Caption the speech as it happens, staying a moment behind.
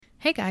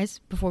Hey guys,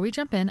 before we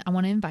jump in, I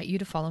want to invite you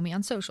to follow me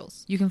on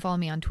socials. You can follow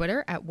me on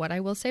Twitter at What I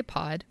Will Say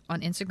Pod,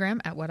 on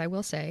Instagram at What I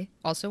Will Say,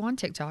 also on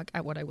TikTok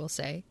at What I Will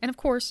Say, and of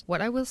course,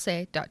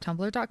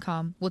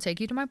 whatIwillsay.tumblr.com will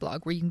take you to my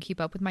blog where you can keep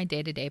up with my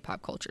day-to-day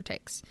pop culture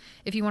takes.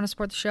 If you want to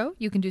support the show,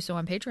 you can do so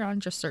on Patreon.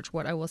 Just search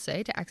What I Will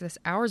Say to access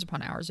hours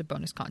upon hours of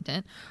bonus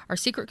content, our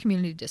secret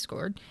community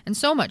Discord, and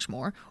so much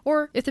more.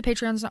 Or if the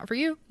Patreon's not for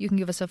you, you can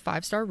give us a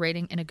 5-star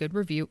rating and a good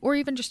review, or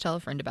even just tell a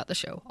friend about the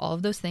show. All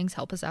of those things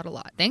help us out a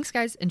lot. Thanks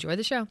guys, enjoy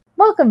the show.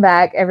 Welcome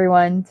back,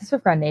 everyone, to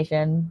Swift Run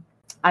Nation.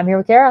 I'm here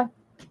with Kara.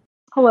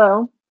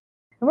 Hello.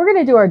 And we're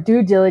going to do our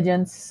due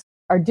diligence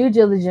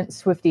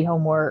Swiftie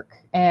homework.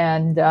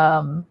 And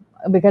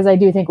because I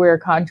do think we're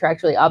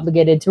contractually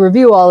obligated to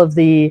review all of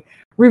the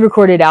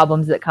re-recorded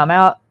albums that come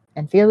out,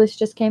 and Fearless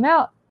just came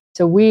out.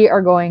 So we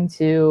are going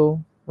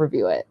to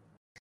review it.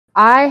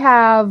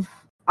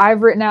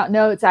 I've written out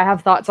notes. I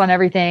have thoughts on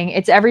everything.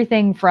 It's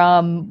everything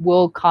from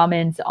we'll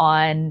comment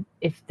on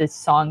if the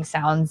song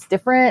sounds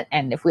different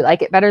and if we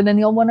like it better than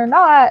the old one or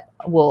not.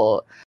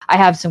 I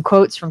have some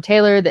quotes from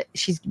Taylor that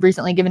she's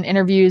recently given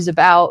interviews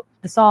about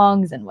the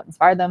songs and what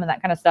inspired them and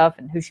that kind of stuff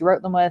and who she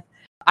wrote them with.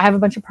 I have a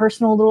bunch of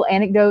personal little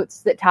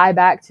anecdotes that tie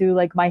back to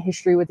like my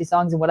history with these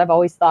songs and what I've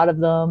always thought of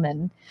them.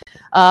 And,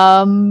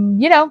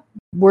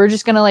 we're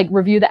just going to like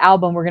review the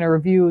album. We're going to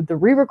review the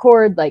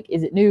re-record. Like,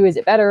 is it new? Is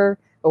it better?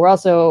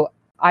 But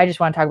I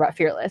just want to talk about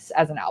Fearless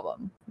as an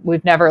album.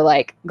 We've never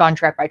like gone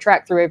track by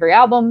track through every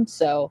album.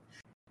 So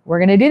we're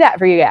going to do that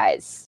for you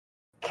guys.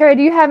 Kara,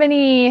 do you have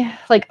any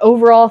like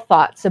overall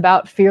thoughts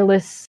about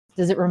Fearless?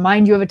 Does it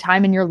remind you of a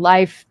time in your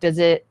life? Does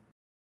it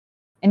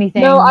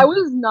anything? No, I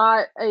was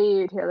not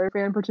a Taylor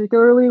fan,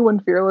 particularly when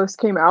Fearless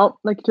came out,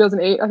 like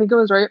 2008, I think it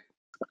was, right?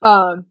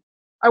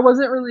 I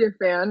wasn't really a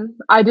fan.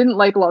 I didn't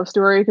like Love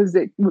Story because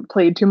it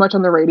played too much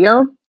on the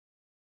radio.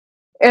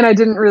 And I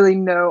didn't really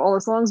know all the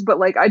songs, but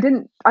like I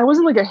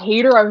wasn't like a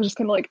hater. I was just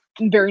kind of like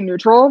very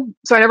neutral.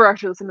 So I never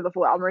actually listened to the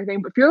full album or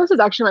anything. But Fearless is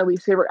actually my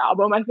least favorite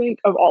album, I think,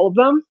 of all of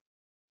them.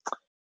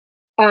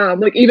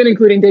 Like even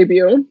including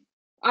Debut.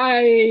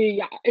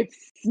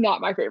 It's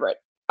not my favorite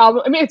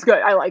album. I mean, it's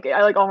good. I like it.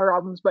 I like all her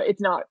albums, but it's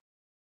not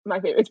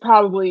my favorite. It's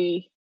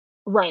probably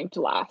ranked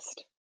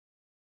last.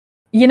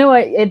 You know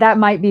what? That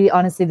might be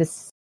honestly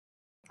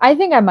I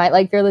think I might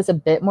like Fearless a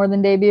bit more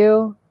than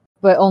Debut.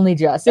 But only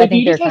just. I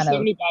think they're kind of. So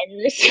many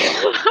bangers.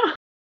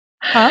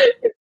 Huh?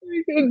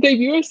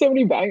 Debut has so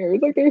many bangers.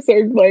 Like they're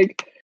so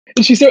like,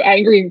 and she's so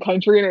angry in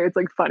country, and it's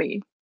like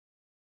funny.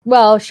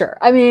 Well, sure.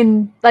 I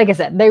mean, like I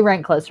said, they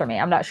rank close for me.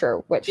 I'm not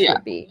sure which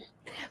would be,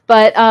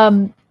 but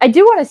I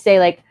do want to say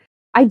like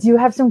I do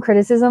have some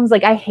criticisms.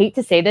 Like I hate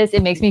to say this,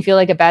 it makes me feel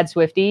like a bad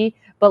Swiftie,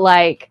 but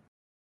like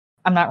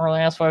I'm not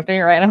really a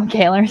Swiftie, right? I'm a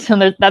Kaylor,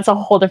 so that's a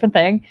whole different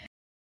thing.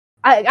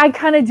 I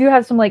kind of do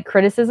have some like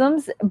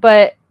criticisms,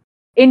 but.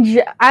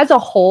 As a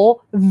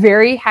whole,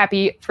 very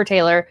happy for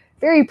Taylor,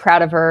 very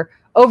proud of her.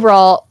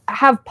 Overall, I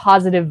have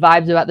positive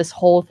vibes about this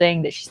whole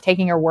thing, that she's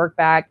taking her work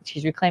back,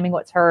 she's reclaiming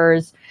what's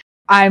hers.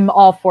 I'm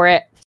all for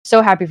it.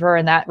 So happy for her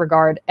in that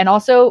regard. And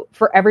also,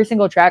 for every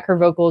single track, her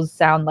vocals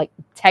sound like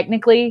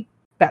technically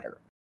better.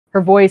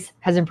 Her voice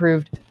has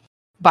improved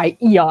by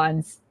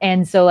eons.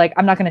 And so, like,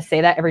 I'm not going to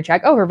say that every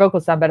track, her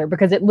vocals sound better,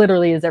 because it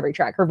literally is every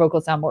track. Her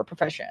vocals sound more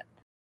proficient.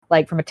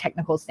 Like, from a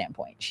technical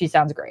standpoint, she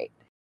sounds great.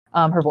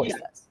 Her voice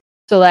does.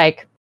 So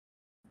like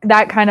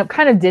that kind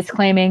of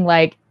disclaiming,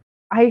 like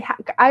I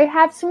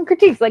have some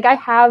critiques, like I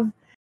have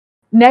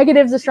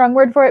negatives, a strong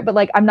word for it, but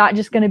like I'm not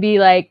just going to be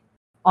like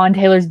on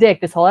Taylor's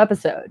dick this whole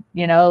episode,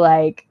 you know,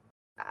 like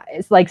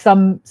it's like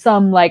some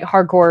like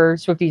hardcore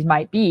Swifties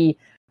might be.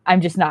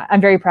 I'm just not. I'm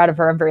very proud of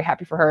her. I'm very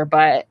happy for her,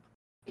 but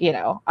you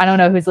know, I don't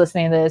know who's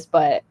listening to this,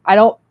 but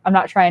I'm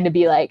not trying to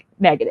be like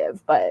negative,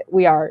 but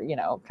we are, you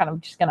know, kind of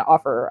just going to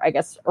offer, I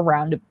guess, a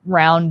round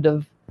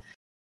of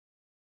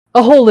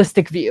a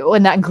holistic view,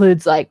 and that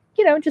includes like,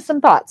 you know, just some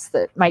thoughts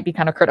that might be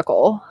kind of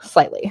critical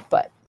slightly.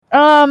 But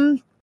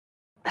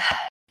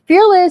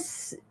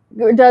Fearless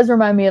does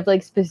remind me of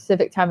like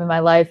specific time in my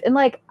life, and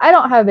like I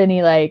don't have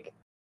any like,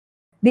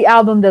 the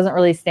album doesn't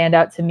really stand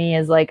out to me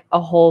as like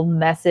a whole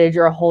message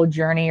or a whole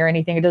journey or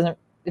anything. It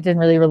didn't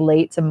really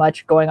relate to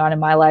much going on in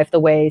my life the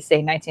way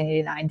say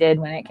 1989 did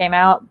when it came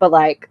out, but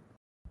like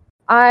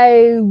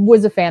I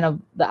was a fan of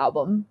the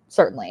album,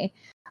 certainly.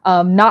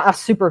 Not a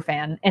super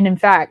fan, and in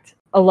fact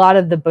a lot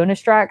of the bonus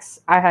tracks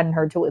I hadn't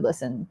heard till we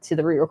listened to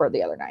the re-record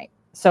the other night.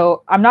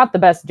 So I'm not the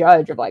best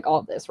judge of like all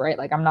of this, right?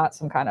 Like I'm not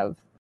some kind of,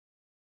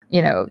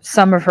 you know,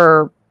 some of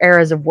her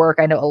eras of work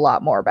I know a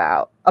lot more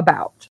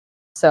about.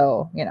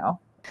 So, you know,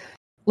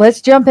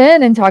 let's jump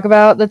in and talk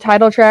about the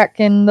title track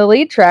and the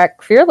lead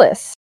track,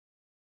 Fearless.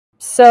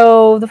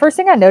 So the first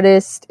thing I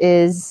noticed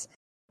is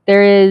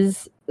there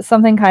is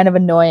something kind of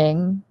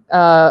annoying.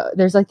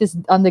 There's like this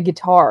on the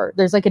guitar.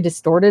 There's like a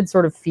distorted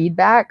sort of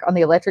feedback on the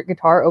electric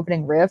guitar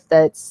opening riff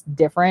that's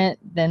different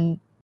than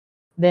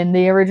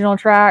the original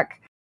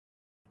track.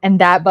 And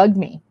that bugged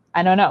me.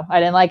 I don't know. I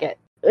didn't like it.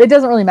 It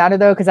doesn't really matter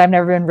though, because I've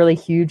never been really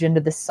huge into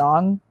this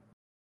song.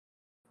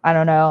 I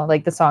don't know.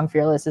 Like the song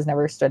Fearless has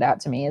never stood out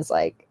to me as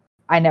like,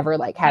 I never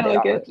like had it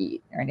on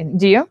repeat or anything.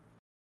 Do you?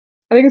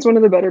 I think it's one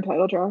of the better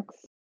title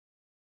tracks.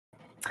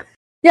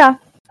 Yeah.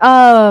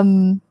 I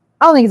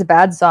don't think it's a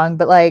bad song,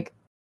 but like,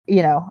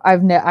 you know,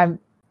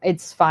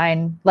 it's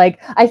fine. Like,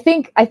 I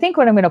think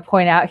what I'm going to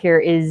point out here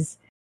is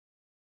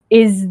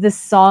the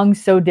song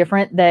so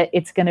different that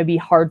it's going to be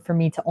hard for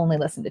me to only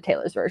listen to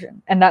Taylor's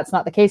version, and that's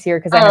not the case here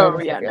because I never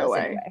listened to Fearless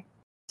anyway.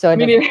 So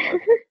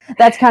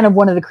that's kind of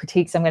one of the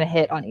critiques I'm going to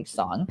hit on each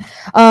song.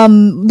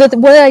 But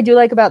what I do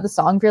like about the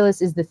song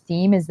Fearless is the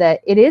theme is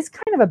that it is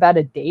kind of about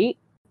a date.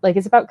 Like,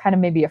 it's about kind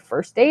of maybe a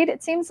first date,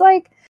 it seems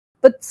like.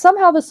 But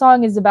somehow the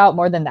song is about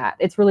more than that.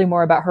 It's really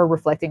more about her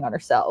reflecting on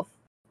herself.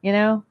 You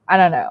know? I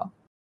don't know.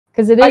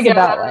 Because it is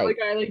about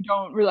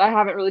I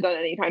haven't really done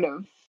any kind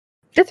of...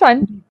 It's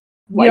fine.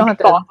 You don't have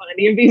thoughts on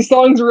any of these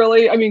songs,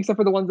 really. I mean, except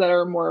for the ones that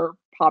are more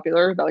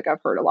popular that like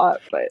I've heard a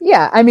lot. But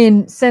yeah, I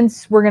mean,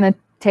 since we're gonna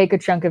take a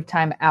chunk of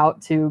time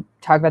out to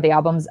talk about the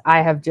albums,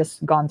 I have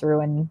just gone through,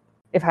 and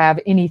if I have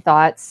any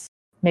thoughts,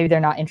 maybe they're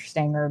not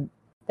interesting or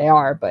they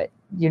are, but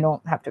you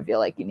don't have to feel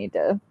like you need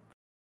to.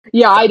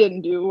 Yeah, I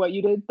didn't do what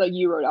you did. Like,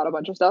 you wrote out a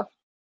bunch of stuff.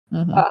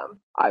 Mm-hmm.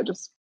 I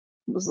just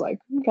was like,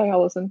 okay,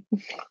 I'll listen.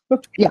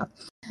 Yeah.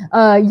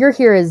 You're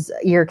here as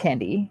ear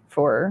candy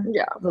for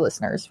the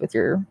listeners with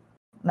your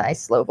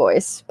nice slow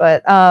voice.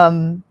 But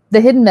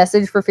the hidden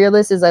message for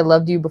Fearless is I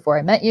loved you before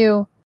I met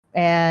you.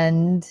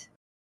 And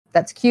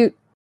that's cute,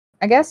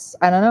 I guess.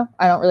 I don't know.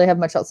 I don't really have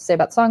much else to say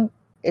about the song.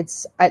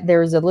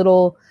 There's a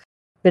little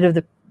bit of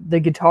the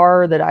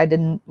guitar that I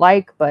didn't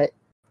like, but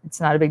it's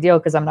not a big deal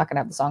because I'm not going to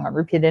have the song on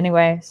repeat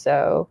anyway.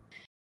 So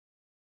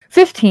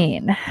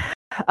 15.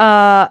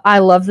 I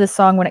love this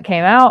song when it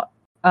came out.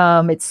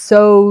 It's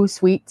so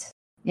sweet,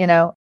 you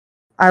know.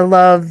 I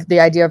love the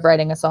idea of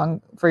writing a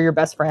song for your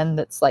best friend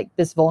that's like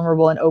this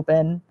vulnerable and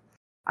open.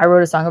 I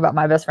wrote a song about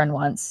my best friend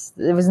once.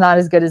 It was not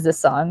as good as this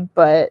song,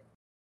 but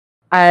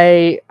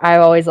I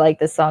always like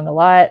this song a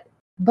lot.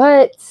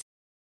 But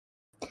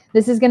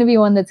this is going to be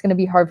one that's going to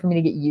be hard for me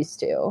to get used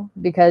to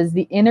because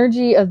the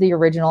energy of the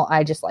original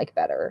I just like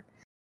better.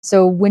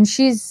 So when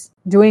she's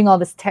doing all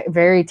this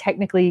very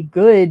technically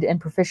good and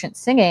proficient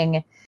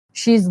singing,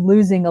 she's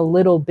losing a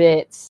little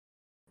bit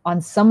on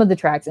some of the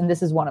tracks, and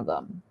this is one of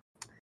them,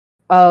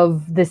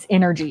 of this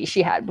energy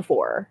she had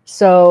before.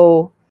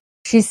 So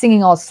she's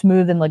singing all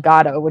smooth and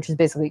legato, which is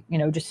basically, you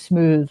know, just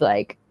smooth,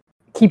 like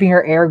keeping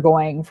her air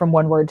going from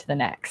one word to the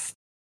next.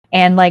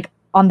 And like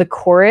on the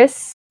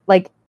chorus,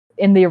 like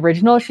in the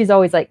original, she's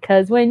always like,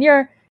 'cause when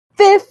you're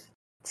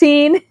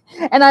 15,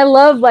 and I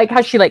love like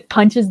how she like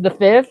punches the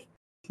fifth,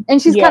 and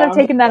she's kind of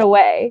taking that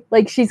away.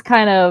 Like she's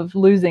kind of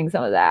losing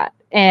some of that.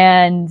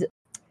 And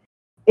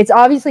it's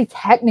obviously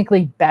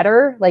technically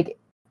better. Like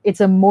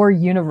it's a more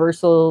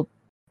universally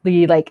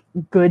like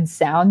good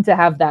sound to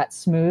have that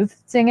smooth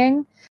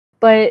singing.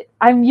 But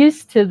I'm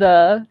used to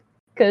the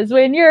 'cause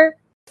when you're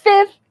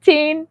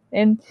 15,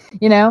 and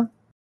you know.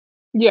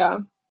 Yeah.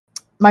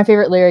 My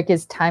favorite lyric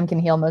is time can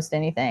heal most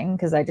anything,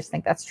 because I just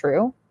think that's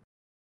true.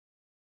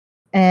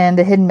 And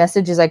the hidden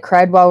message is I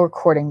cried while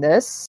recording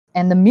this.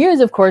 And the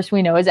muse, of course,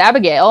 we know is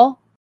Abigail.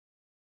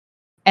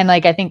 And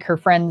like I think her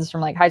friends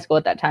from like high school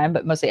at that time,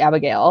 but mostly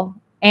Abigail.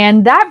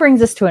 And that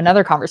brings us to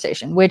another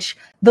conversation, which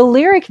the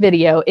lyric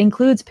video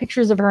includes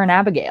pictures of her and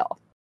Abigail.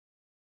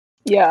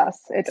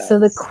 Yes, it does. So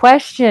the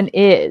question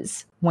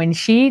is, when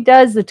she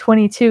does the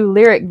 22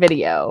 lyric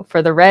video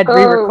for the Red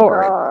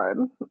re-record,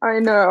 God. I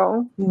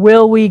know.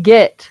 Will we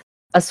get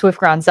a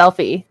SwiftGround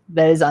selfie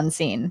that is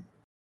unseen?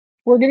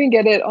 We're going to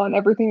get it on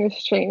Everything Has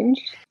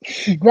Changed.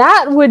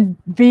 That would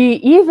be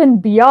even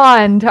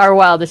beyond our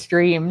wildest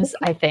dreams,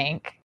 I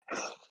think.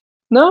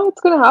 No, it's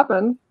going to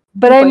happen.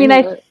 But I mean,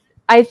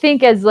 I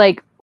think as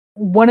like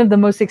one of the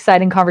most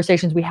exciting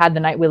conversations we had the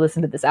night we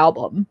listened to this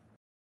album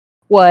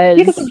was...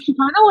 Yeah, she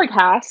kind of like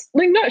has...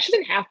 Like, no, she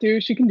doesn't have to.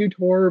 She can do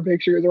tour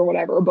pictures or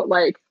whatever, but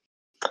like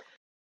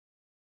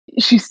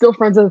she's still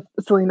friends with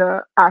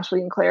Selena,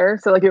 Ashley, and Claire,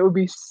 so like it would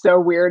be so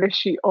weird if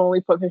she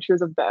only put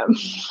pictures of them.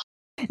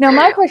 Now,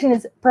 my question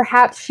is,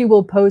 perhaps she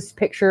will post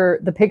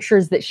the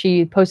pictures that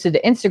she posted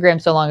to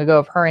Instagram so long ago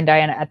of her and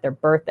Diana at their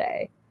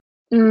birthday.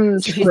 So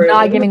she's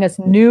not giving us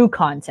new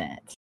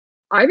content.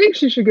 I think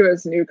she should give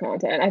us new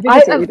content. I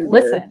think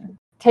listen,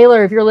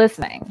 Taylor, if you're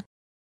listening,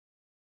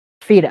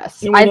 feed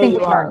us. I think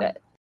we've earned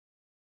it.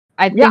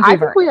 I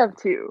think we have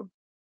too.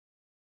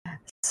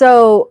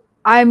 So,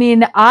 I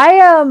mean, I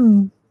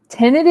am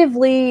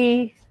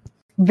tentatively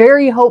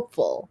very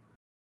hopeful.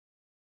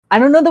 I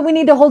don't know that we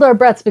need to hold our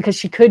breaths because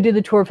she could do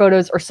the tour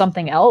photos or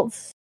something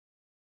else.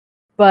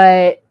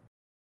 But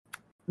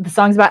the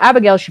song's about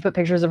Abigail. She put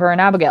pictures of her and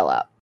Abigail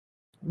up.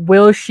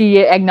 Will she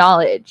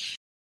acknowledge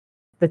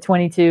the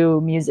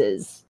 22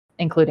 muses,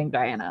 including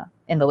Diana,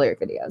 in the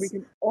lyric videos? We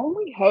can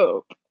only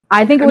hope.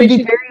 I think it would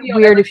be very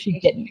weird if she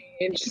didn't.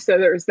 So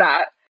there's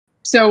that.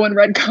 So when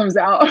Red comes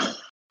out,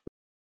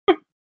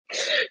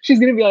 she's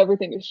going to be on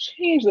Everything Has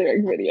Changed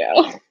lyric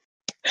video.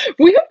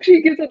 We hope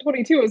she gets a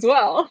 22 as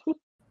well.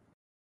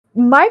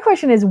 My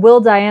question is,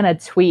 will Diana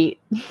tweet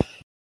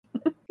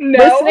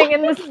listening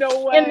in the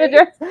no way. in the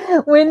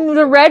dress. When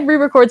the red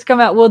re-records come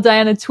out, will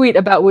Diana tweet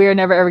about we are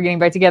never ever getting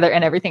back together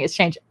and everything has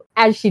changed,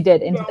 as she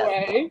did in No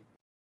 2012. way.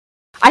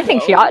 I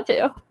think she ought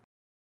to.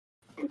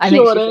 I She think she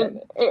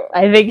wouldn't. should.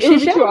 I think It she would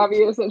be should. too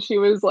obvious that she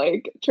was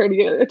like trying to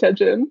get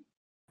attention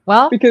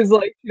Well, because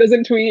like she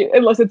doesn't tweet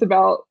unless it's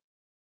about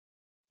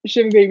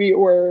Shiv Baby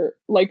or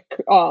like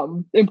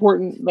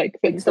important like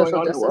things going social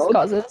on in the justice world.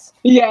 causes.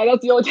 Yeah,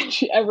 that's the only time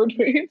she ever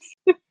tweets.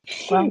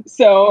 Well.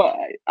 So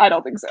I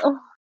don't think so.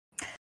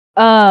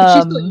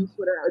 She's still used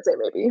Twitter, I would say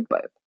maybe,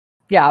 but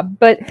yeah.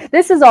 But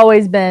this has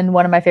always been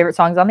one of my favorite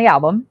songs on the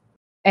album,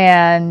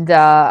 and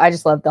I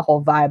just love the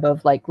whole vibe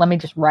of like, let me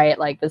just write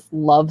like this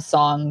love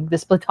song,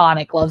 this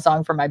platonic love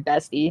song for my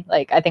bestie.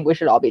 Like, I think we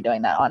should all be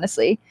doing that,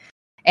 honestly.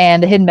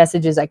 And the hidden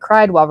message is, I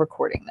cried while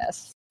recording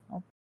this.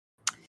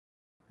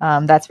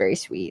 That's very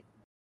sweet.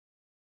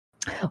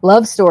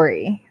 Love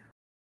Story.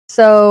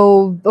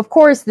 So, of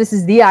course, this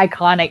is the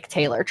iconic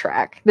Taylor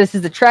track. This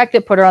is the track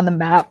that put her on the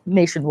map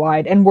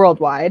nationwide and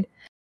worldwide.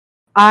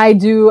 I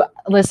do,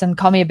 listen,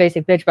 call me a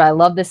basic bitch, but I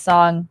love this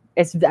song.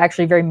 It's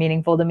actually very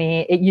meaningful to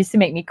me. It used to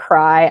make me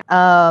cry.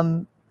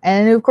 And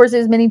of course, it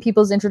was many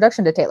people's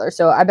introduction to Taylor.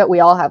 So I bet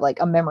we all have like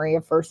a memory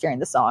of first hearing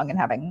the song and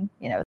having,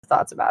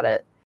 thoughts about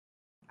it.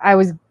 I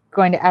was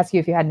going to ask you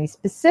if you had any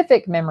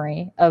specific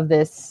memory of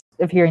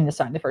hearing the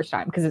song the first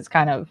time, because it's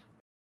kind of.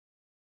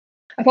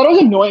 I thought it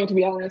was annoying, to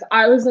be honest.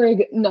 I was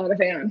like not a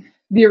fan.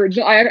 The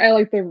original, I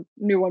like the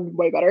new one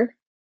way better.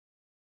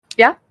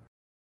 Yeah?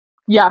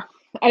 Yeah.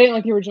 I didn't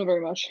like the original very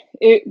much.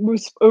 It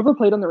was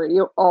overplayed on the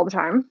radio all the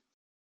time.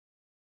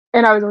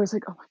 And I was always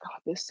like, oh my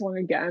god, this song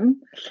again.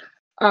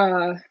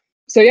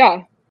 So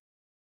yeah.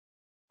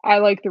 I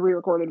like the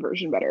re-recorded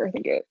version better. I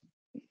think it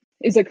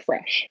is like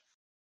fresh.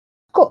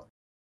 Cool.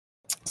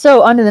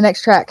 So on to the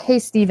next track. Hey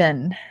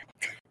Steven.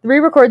 The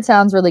re-record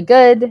sounds really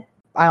good.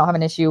 I don't have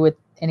an issue with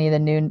any of the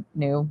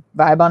new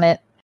vibe on it.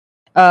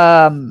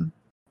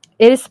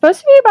 It is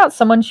supposed to be about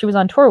someone she was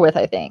on tour with,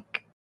 I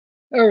think.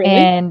 Oh, really?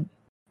 And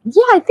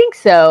yeah, I think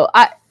so.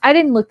 I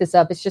didn't look this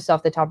up. It's just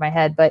off the top of my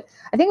head, but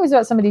I think it was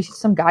about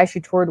some guy she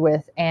toured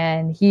with,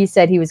 and he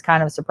said he was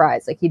kind of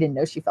surprised. Like, he didn't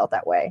know she felt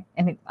that way.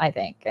 And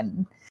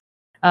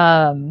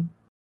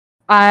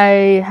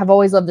I have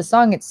always loved the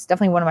song. It's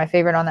definitely one of my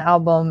favorite on the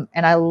album.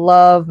 And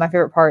my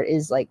favorite part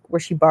is like where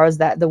she borrows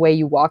that "The Way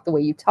You Walk, the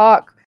Way You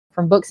Talk"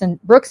 from Brooks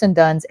and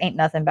Dunn's "Ain't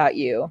Nothing About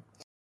You,"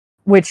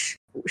 which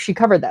she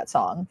covered that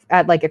song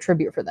at like a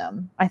tribute for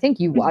them. I think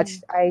you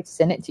watched, I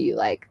sent it to you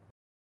like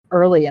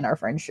early in our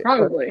friendship.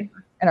 Probably.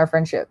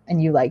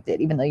 And you liked it,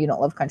 even though you don't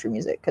love country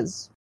music,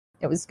 because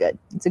it was good.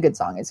 It's a good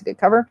song. It's a good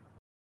cover.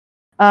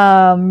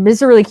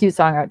 It's a really cute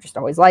song. I just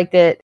always liked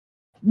it.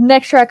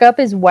 Next track up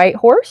is White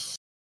Horse.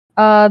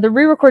 The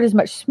re-record is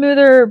much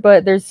smoother,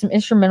 but there's some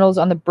instrumentals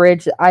on the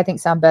bridge that I think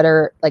sound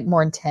better, like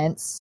more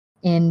intense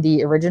in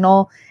the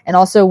original. And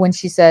also when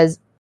she says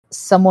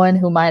someone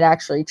who might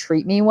actually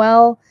treat me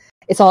well,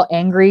 it's all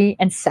angry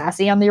and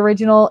sassy on the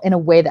original in a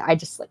way that I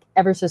just like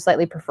ever so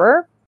slightly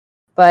prefer.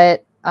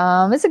 But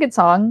it's a good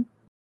song.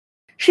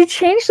 She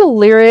changed the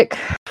lyric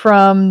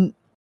from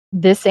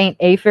 "This ain't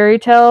a fairy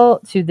tale"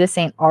 to "This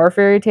ain't our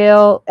fairy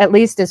tale," at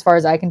least as far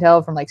as I can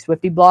tell from like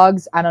swiftie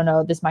blogs. I don't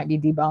know, this might be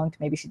debunked.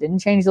 Maybe she didn't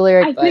change the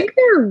lyric. I think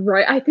they're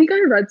right. I think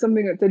I read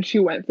something that said she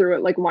went through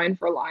it like line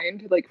for line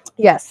to like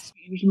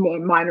change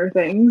minor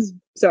things.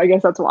 So I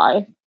guess that's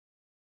why.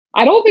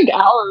 I don't think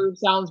 "Our"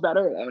 sounds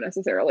better though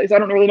necessarily. So I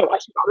don't really know why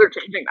she bothered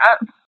changing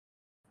that.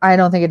 I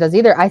don't think it does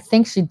either. I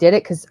think she did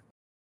it because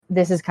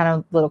this is kind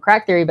of a little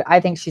crack theory, but I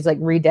think she's like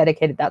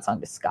rededicated that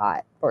song to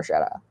Scott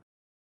Borchetta.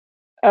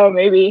 Oh,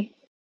 maybe.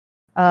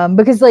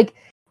 Because like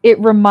it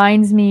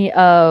reminds me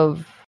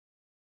of,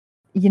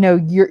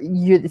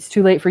 it's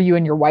too late for you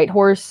and your white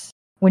horse,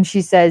 when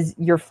she says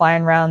you're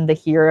flying around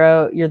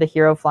you're the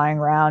hero flying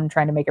around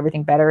trying to make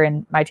everything better,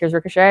 and My Tears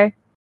Ricochet.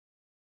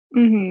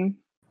 Mm-hmm.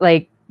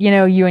 Like, you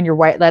and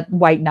your that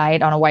white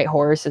knight on a white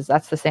horse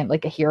that's the same,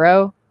 like a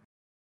hero.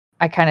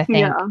 I kind of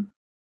think,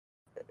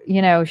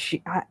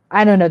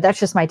 I don't know. That's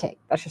just my take.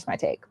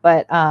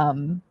 But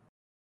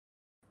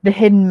the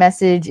hidden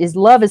message is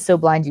love is so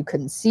blind you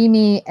couldn't see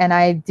me. And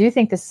I do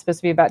think this is supposed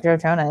to be about Joe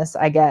Jonas,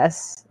 I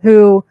guess,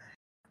 who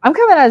I'm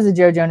coming out as a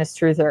Joe Jonas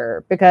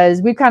truther,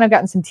 because we've kind of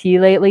gotten some tea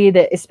lately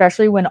that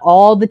especially when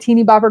all the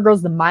teeny bopper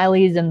girls, the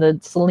Mileys and the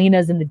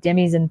Selenas and the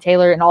Demis and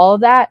Taylor and all of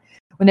that,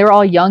 when they were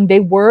all young, they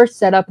were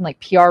set up in like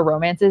PR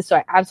romances. So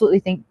I absolutely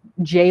think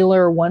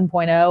Jailer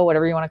 1.0,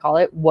 whatever you want to call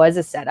it, was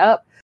a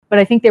setup. But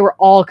I think they were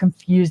all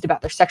confused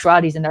about their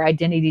sexualities and their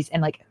identities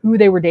and like who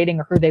they were dating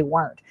or who they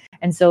weren't.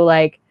 And so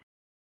like,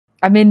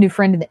 I made a new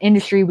friend in the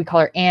industry. We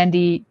call her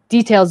Andy.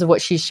 Details of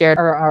what she shared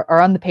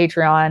are on the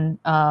Patreon.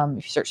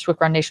 If you search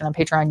Swift Run Nation on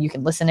Patreon, you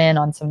can listen in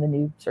on some of the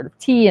new sort of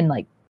tea and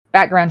like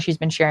background she's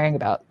been sharing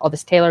about all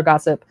this Taylor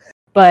gossip.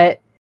 But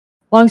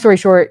long story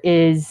short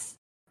is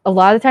a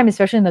lot of the time,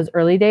 especially in those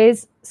early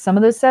days, some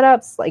of those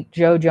setups, like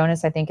Joe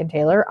Jonas, I think, and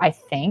Taylor, I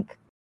think,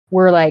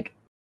 were like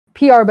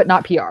PR, but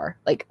not PR.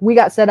 Like we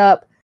got set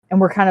up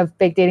and we're kind of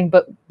fake dating,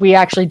 but we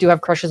actually do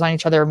have crushes on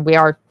each other and we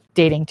are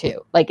dating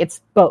too. Like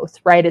it's both,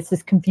 right? It's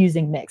this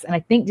confusing mix. And I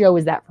think Joe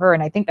was that for her.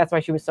 And I think that's why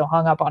she was so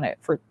hung up on it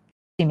for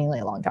seemingly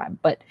a long time.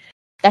 But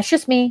that's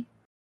just me.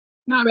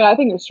 No, I mean, I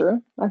think it's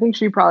true. I think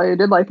she probably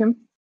did like him.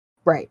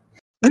 Right.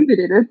 I think they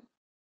did.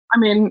 I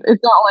mean,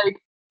 it's not like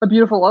a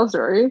beautiful love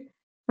story,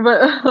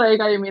 but like,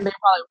 I mean, they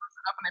probably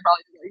wasn't up and they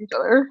probably did like each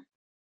other.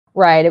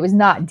 Right. It was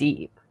not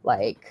deep.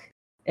 Like,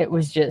 it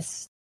was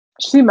just.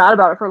 She seemed mad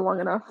about it for long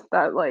enough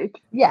that,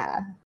 like,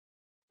 yeah,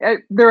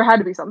 there had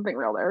to be something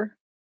real there,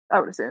 I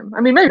would assume.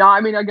 I mean, maybe not.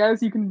 I mean, I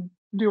guess you can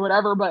do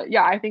whatever, but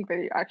yeah, I think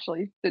they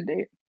actually did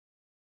date.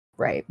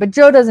 Right. But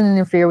Joe doesn't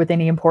interfere with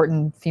any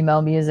important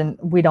female muse, and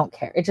we don't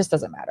care. It just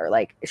doesn't matter.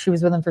 Like, she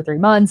was with him for 3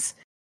 months.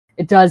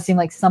 It does seem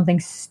like something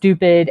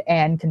stupid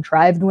and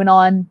contrived went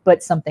on,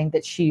 but something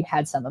that she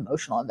had some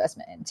emotional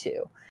investment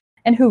into.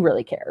 And who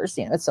really cares?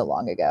 You know, it's so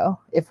long ago.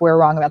 If we're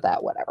wrong about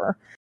that, whatever.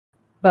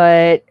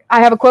 But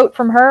I have a quote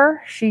from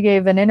her. She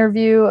gave an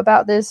interview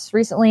about this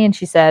recently, and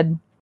she said,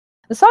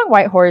 "The song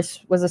White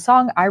Horse was a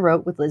song I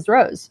wrote with Liz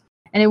Rose.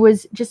 And it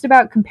was just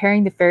about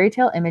comparing the fairy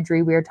tale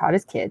imagery we are taught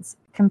as kids,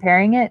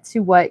 comparing it to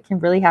what can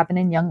really happen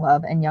in young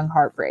love and young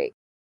heartbreak,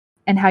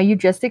 and how you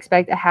just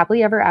expect a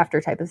happily ever after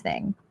type of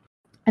thing.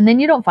 And then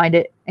you don't find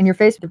it, and you're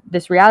faced with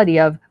this reality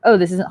of, oh,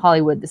 this isn't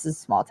Hollywood, this is a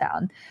small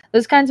town.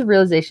 Those kinds of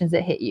realizations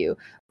that hit you.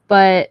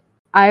 But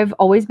I've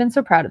always been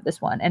so proud of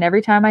this one, and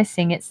every time I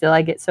sing it still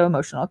I get so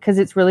emotional, because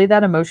it's really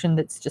that emotion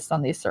that's just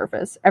on the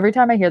surface. Every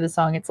time I hear the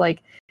song, it's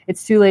like,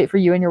 it's too late for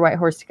you and your white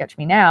horse to catch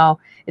me now.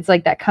 It's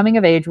like that coming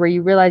of age where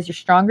you realize you're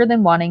stronger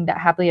than wanting that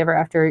happily ever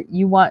after.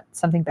 You want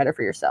something better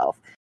for yourself.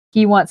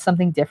 He wants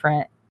something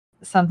different,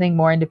 something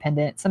more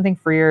independent, something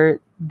freer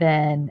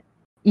than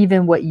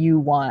even what you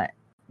want,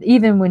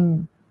 even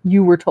when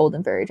you were told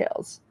in fairy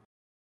tales.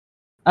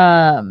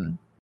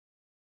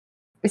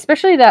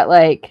 Especially that,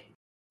 like,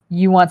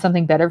 you want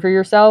something better for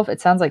yourself.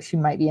 It sounds like she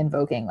might be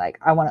invoking, like,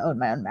 I want to own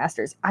my own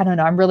masters. I don't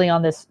know. I'm really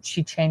on this.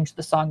 She changed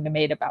the song to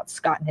made about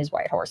Scott and his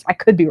white horse. I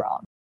could be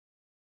wrong.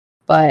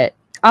 But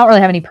I don't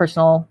really have any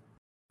personal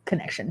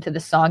connection to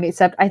this song,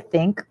 except I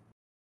think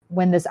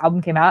when this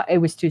album came out, it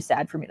was too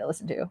sad for me to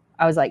listen to.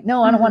 I was like,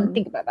 no, I don't want to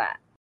think about that.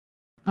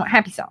 I want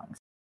happy songs.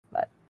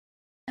 But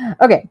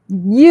okay,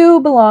 You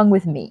Belong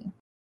With Me.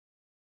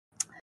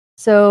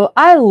 So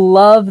I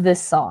love this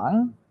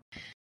song.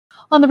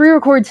 On the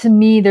re-record, to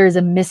me, there's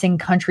a missing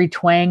country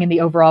twang in the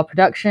overall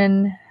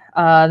production.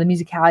 The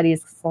musicality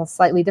is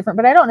slightly different,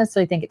 but I don't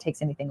necessarily think it takes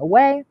anything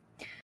away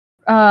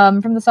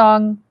from the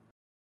song.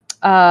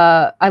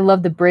 I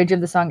love the bridge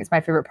of the song. It's my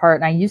favorite part,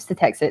 and I used to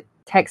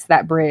text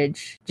that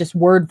bridge just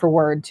word for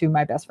word to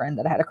my best friend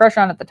that I had a crush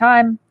on at the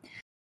time.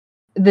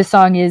 This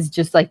song is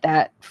just like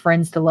that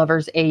friends to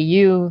lovers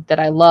AU that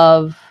I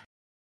love.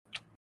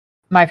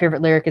 My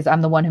favorite lyric is,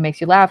 I'm the one who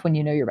makes you laugh when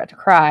you know you're about to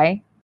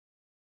cry.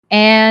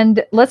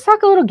 And let's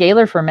talk a little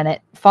Gaylor for a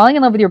minute. Falling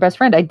in love with your best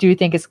friend, I do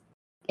think is,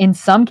 in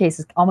some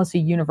cases, almost a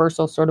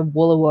universal sort of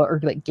Woolloowa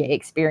or like gay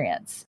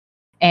experience.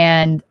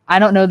 And I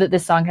don't know that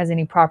this song has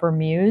any proper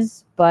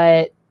muse,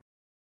 but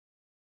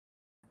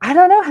I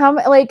don't know how,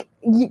 like,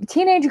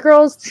 teenage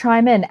girls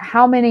chime in.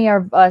 How many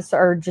of us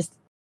are just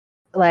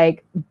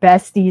like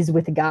besties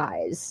with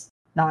guys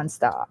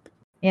nonstop,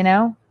 you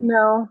know?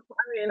 No,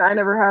 I mean, I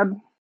never had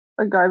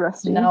a guy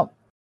bestie. No.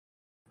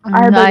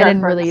 I had I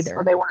didn't really either.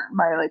 But they weren't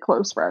my like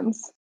close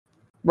friends.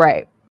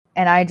 Right.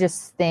 And I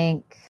just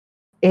think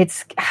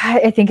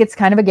I think it's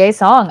kind of a gay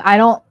song. I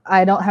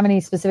don't have any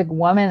specific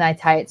woman I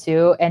tie it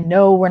to. And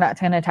no, we're not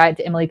going to tie it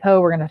to Emily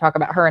Poe. We're going to talk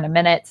about her in a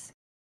minute.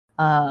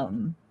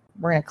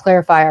 We're going to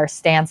clarify our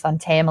stance on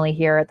Tamily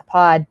here at the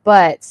pod,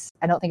 but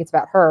I don't think it's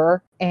about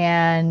her.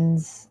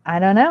 And I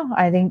don't know.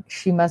 I think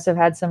she must have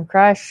had some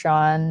crush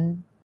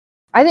on,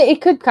 I think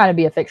it could kind of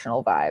be a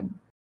fictional vibe,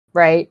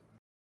 right?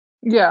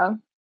 Yeah.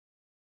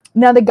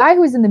 Now, the guy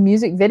who was in the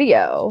music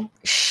video,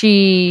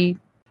 she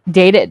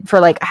dated for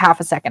like half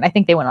a second. I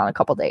think they went on a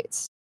couple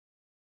dates,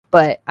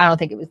 but I don't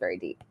think it was very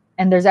deep.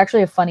 And there's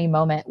actually a funny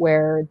moment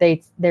where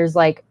there's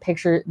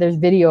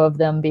video of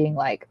them being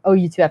like, oh,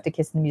 you two have to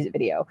kiss in the music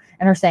video.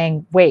 And her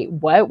saying, wait,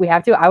 what? We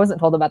have to? I wasn't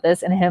told about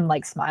this. And him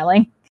like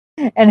smiling.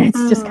 And it's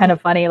just kind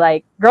of funny.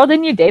 Like, girl,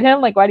 didn't you date him?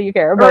 Like, why do you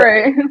care? But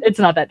right. It's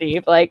not that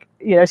deep. Like,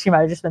 you know, she might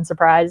have just been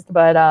surprised.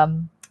 But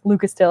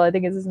Lucas Till, I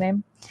think is his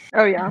name.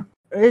 Oh, yeah.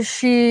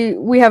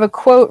 We have a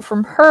quote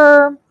from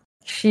her.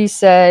 She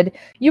said,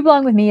 You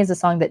Belong With Me is a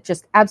song that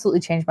just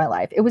absolutely changed my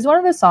life. It was one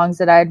of those songs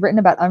that I had written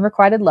about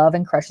unrequited love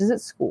and crushes at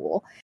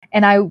school.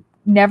 And I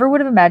never would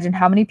have imagined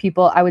how many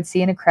people I would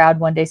see in a crowd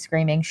one day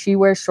screaming, she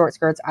wears short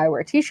skirts, I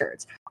wear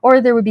t-shirts.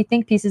 Or there would be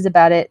think pieces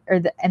about it,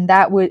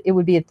 it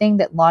would be a thing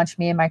that launched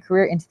me and my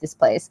career into this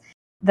place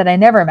that I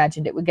never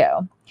imagined it would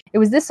go. It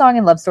was this song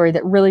and love story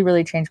that really,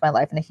 really changed my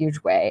life in a huge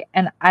way.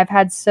 And I've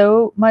had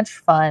so much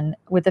fun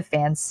with the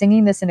fans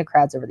singing this into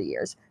crowds over the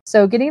years.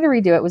 So getting to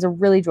redo it was a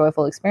really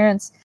joyful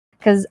experience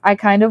because I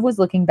kind of was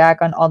looking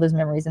back on all those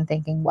memories and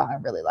thinking, wow,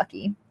 I'm really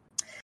lucky.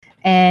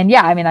 And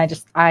yeah, I mean,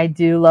 I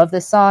do love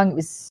this song. It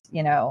was,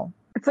 you know.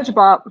 It's such a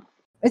bop.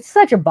 It's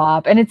such a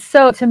bop. And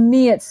to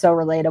me, it's so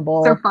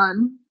relatable. So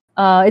fun.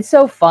 It's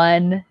so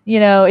fun,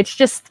 it's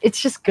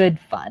just good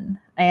fun.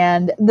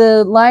 And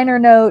the liner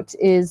note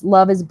is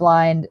 "Love is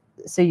blind,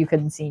 so you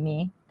couldn't see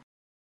me,"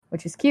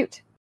 which is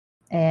cute.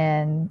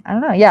 And I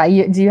don't know. Yeah,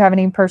 do you have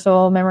any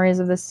personal memories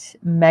of this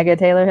mega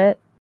Taylor hit?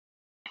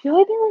 I feel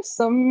like there was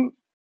some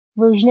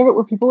version of it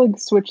where people like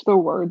switched the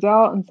words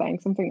out and sang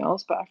something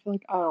else, but I feel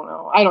like I don't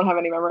know. I don't have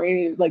any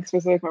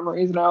specific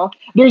memories now.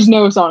 There's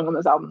no song on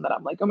this album that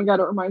I'm like, oh my god,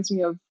 it reminds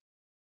me of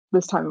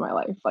this time in my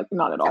life. Like,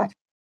 not at all. Gotcha.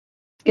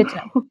 Good to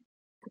know.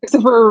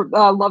 Except for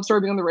Love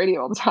Story being on the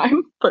radio all the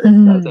time. But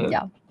that's it.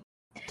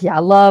 Yeah,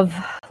 love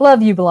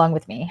You Belong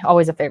With Me.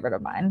 Always a favorite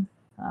of mine.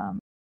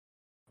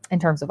 In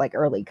terms of like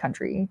early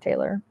country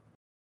Taylor.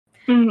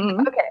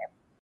 Mm-hmm. Okay.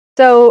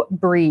 So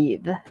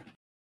Breathe.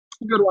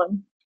 Good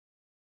one.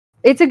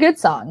 It's a good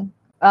song.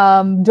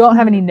 Don't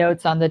have any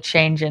notes on the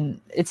change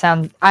in it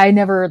sounds. I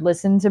never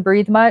listened to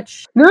Breathe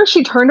much. No,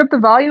 she turned up the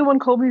volume on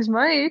Colby's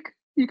mic.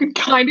 You can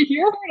kind of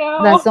hear her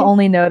now. That's the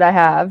only note I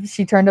have.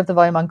 She turned up the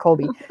volume on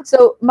Colby.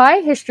 So my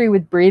history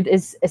with Breathe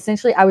is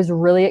essentially I was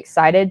really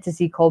excited to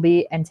see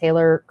Colby and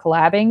Taylor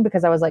collabing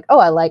because I was like, oh,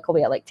 I like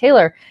Colby, I like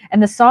Taylor.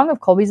 And the song of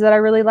Colby's that I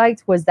really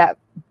liked was that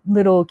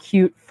little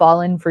cute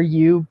Fallen For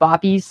You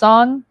boppy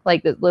song,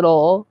 like that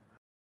was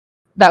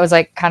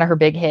like kind of her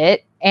big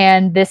hit.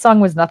 And this song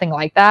was nothing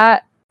like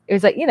that. It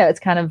was like, it's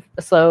kind of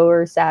a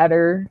slower,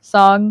 sadder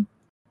song.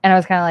 And I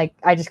was kind of like,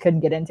 I just couldn't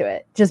get into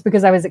it just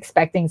because I was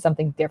expecting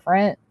something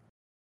different.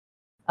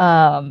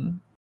 So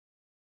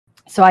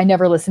I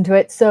never listened to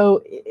it.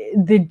 So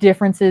the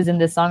differences in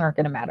this song aren't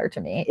going to matter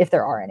to me if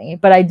there are any.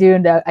 But I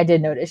did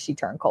notice she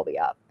turned Colby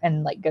up,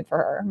 and like, good for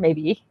her.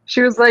 Maybe she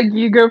was like,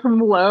 you go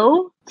from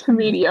low to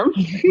medium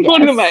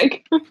on the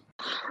mic.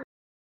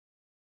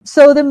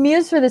 So the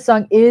muse for this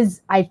song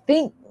is, I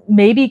think,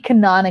 maybe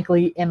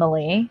canonically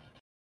Emily,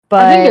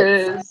 but I think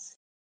it is.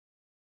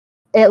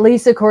 At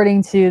least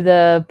according to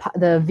the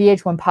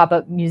VH1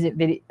 pop-up music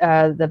video,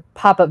 the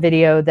pop-up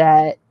video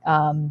that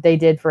they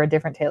did for a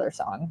different Taylor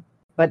song.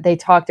 But they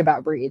talked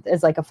about Breathe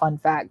as like a fun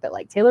fact that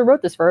like Taylor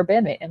wrote this for her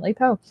bandmate Emily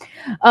Poe.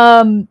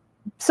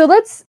 So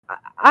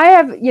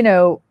I've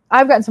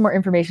gotten some more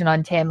information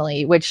on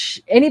Tamily,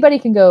 which anybody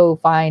can go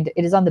find.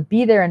 It is on the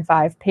Be There in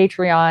 5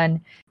 Patreon.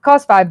 It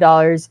costs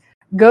 $5.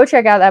 Go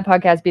check out that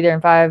podcast, Be There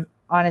in 5.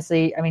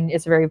 Honestly, I mean,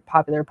 it's a very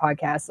popular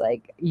podcast.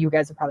 Like, you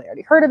guys have probably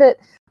already heard of it.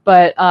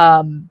 But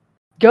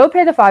go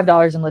pay the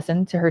 $5 and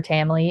listen to her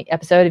Tamily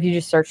episode. If you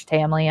just search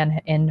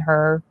Tamily in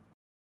her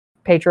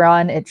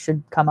Patreon, it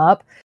should come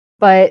up.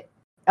 But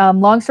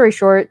long story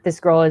short, this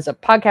girl is a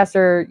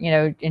podcaster,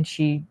 and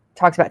she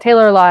talks about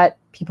Taylor a lot.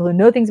 People who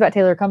know things about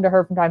Taylor come to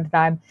her from time to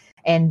time.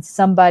 And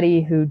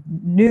somebody who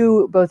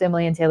knew both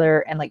Emily and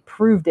Taylor and like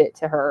proved it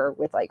to her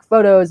with like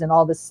photos and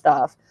all this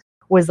stuff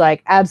was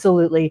like,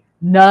 absolutely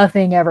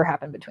nothing ever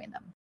happened between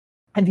them.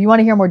 And if you want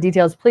to hear more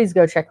details, please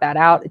go check that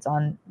out. It's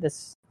on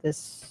this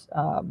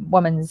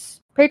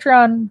woman's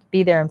Patreon,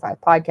 Be There in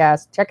 5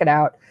 podcast. Check it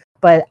out.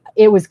 But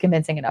it was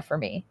convincing enough for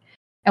me.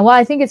 And while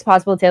I think it's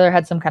possible Taylor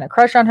had some kind of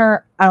crush on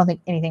her, I don't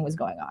think anything was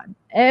going on.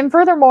 And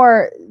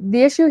furthermore,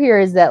 the issue here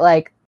is that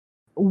like,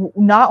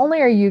 not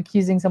only are you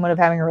accusing someone of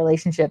having a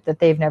relationship that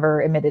they've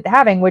never admitted to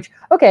having, which,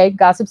 okay,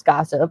 gossip's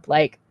gossip.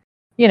 Like,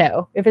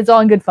 if it's all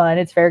in good fun,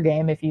 it's fair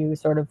game if you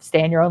sort of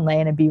stay in your own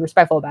lane and be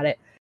respectful about it.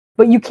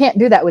 But you can't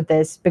do that with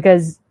this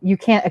because you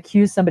can't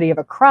accuse somebody of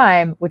a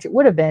crime, which it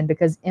would have been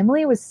because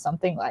Emily was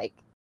something like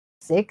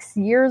 6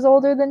 years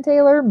older than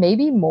Taylor,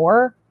 maybe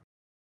more.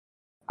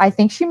 I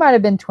think she might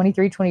have been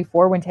 23,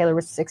 24 when Taylor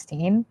was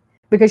 16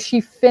 because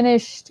she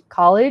finished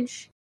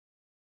college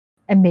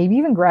and maybe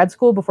even grad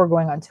school before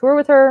going on tour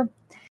with her.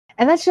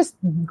 And that's just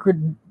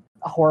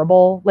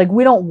horrible. Like,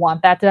 we don't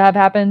want that to have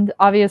happened,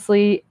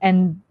 obviously.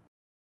 And,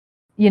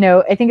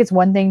 I think it's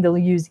one thing to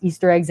use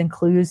Easter eggs and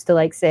clues to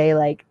like say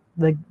like,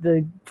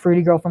 the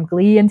fruity girl from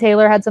Glee and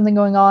Taylor had something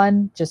going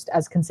on just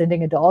as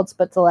consenting adults,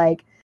 but to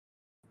like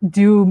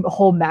do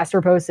whole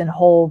master posts and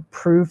whole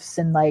proofs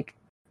and like,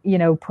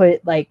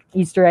 put like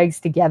Easter eggs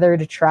together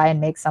to try and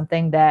make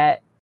something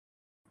that,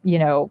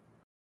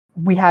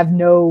 we have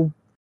no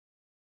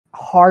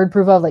hard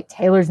proof of. Like,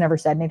 Taylor's never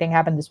said anything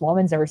happened. This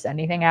woman's never said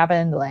anything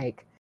happened.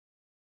 Like,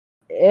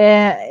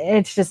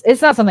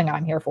 it's not something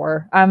I'm here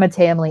for. I'm a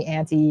Tamily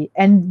anti.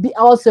 And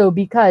also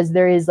because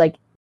there is like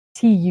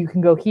tea you can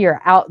go hear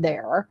out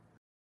there.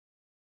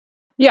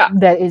 Yeah.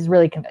 That is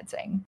really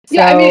convincing.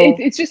 Yeah, I mean,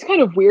 it's just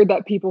kind of weird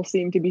that people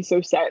seem to be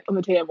so set on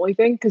the Tamily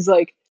thing because,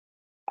 like,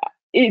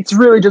 it's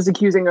really just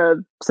accusing a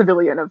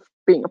civilian of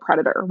being a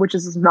predator, which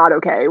is not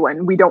okay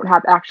when we don't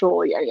have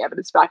actually any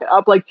evidence to back it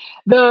up. Like,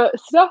 the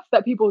stuff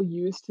that people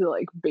use to,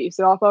 like, base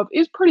it off of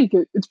is pretty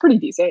good. It's pretty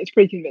decent. It's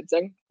pretty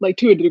convincing, like,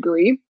 to a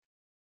degree.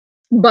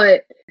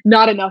 But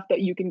not enough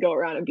that you can go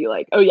around and be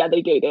like, oh, yeah,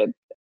 they dated.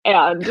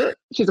 And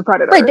she's a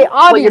predator. Right, they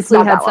obviously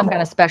had some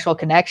kind of special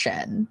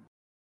connection.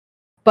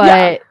 But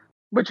yeah,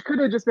 which could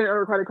have just been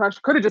a credit crush,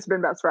 could have just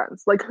been best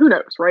friends. Like, who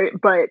knows, right?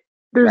 But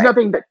there's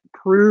nothing that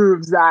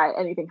proves that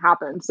anything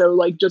happened. So,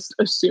 like, just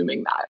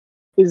assuming that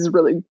is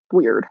really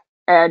weird.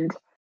 And,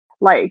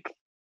 like,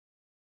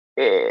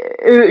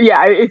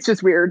 yeah, it's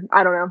just weird.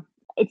 I don't know.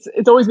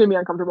 It's always made me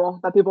uncomfortable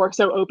that people are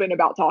so open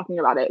about talking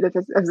about it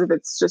as if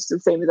it's just the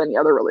same as any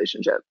other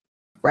relationship.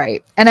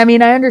 Right. And I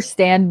mean, I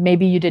understand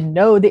maybe you didn't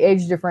know the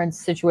age difference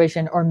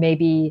situation, or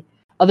maybe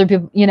other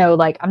people, you know,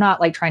 like, I'm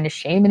not like trying to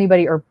shame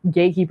anybody or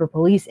gatekeep or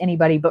police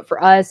anybody, but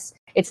for us,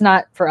 it's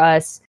not for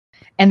us.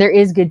 And there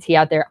is good tea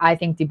out there. I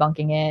think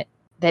debunking it,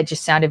 that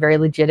just sounded very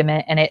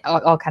legitimate, and it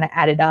all kind of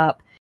added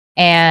up.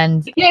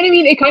 And yeah, and I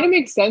mean, it kind of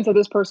makes sense that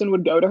this person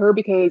would go to her,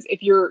 because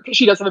because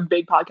she does have a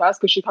big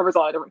podcast, because she covers a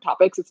lot of different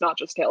topics. It's not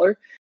just Taylor.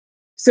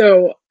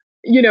 So,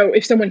 you know,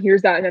 if someone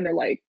hears that and then they're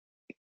like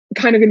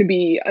kind of going to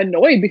be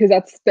annoyed because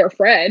that's their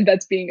friend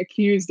that's being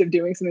accused of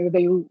doing something that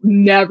they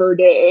never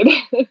did.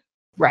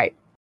 right.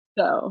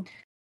 So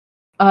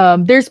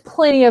there's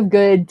plenty of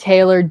good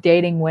Taylor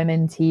dating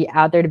women tea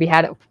out there to be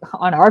had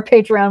on our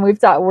Patreon.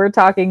 We're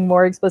talking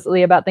more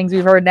explicitly about things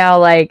we've heard now.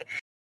 Like,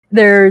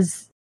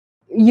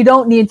 you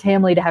don't need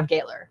Tamley to have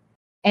Gaylor.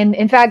 And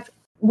in fact,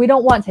 we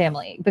don't want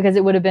Tamley, because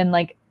it would have been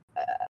like,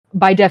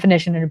 by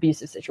definition, an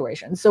abusive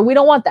situation. So we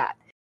don't want that.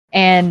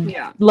 And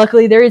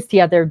luckily there is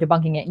tea out there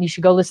debunking it, and you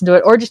should go listen to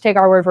it, or just take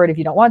our word for it if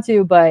you don't want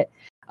to. But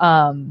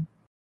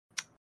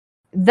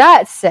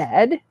that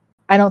said,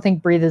 I don't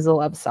think Breathe is a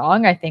love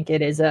song. I think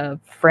it is a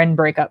friend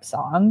breakup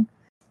song.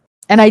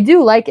 And I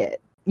do like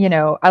it. You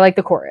know, I like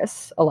the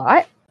chorus a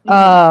lot.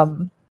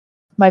 Mm-hmm.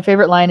 My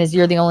favorite line is,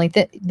 "You're the only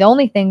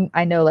thing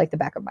I know like the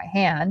back of my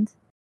hand."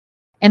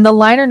 And the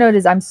liner note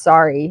is, "I'm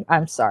sorry,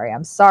 I'm sorry,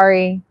 I'm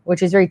sorry,"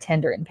 which is very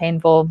tender and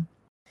painful.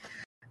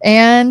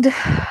 And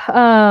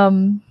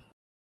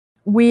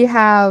we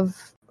have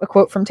a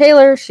quote from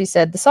Taylor. She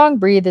said, "The song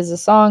Breathe is a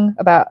song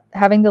about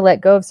having to let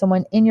go of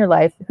someone in your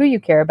life who you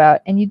care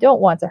about and you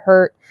don't want to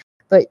hurt,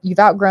 but you've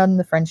outgrown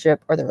the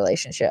friendship or the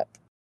relationship."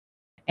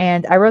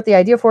 And I wrote the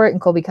idea for it,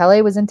 and Colby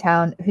Calais was in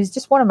town, who's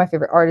just one of my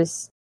favorite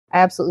artists. I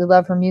absolutely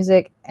love her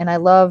music, and I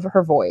love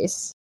her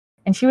voice.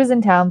 And she was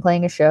in town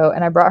playing a show,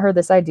 and I brought her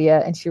this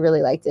idea, and she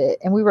really liked it,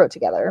 and we wrote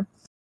together.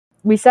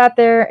 We sat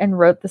there and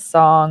wrote the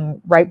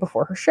song right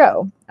before her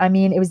show. I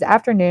mean, it was the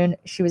afternoon.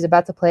 She was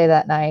about to play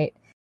that night,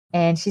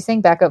 and she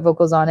sang backup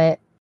vocals on it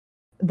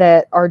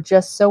that are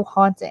just so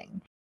haunting.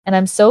 And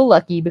I'm so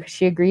lucky because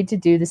she agreed to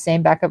do the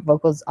same backup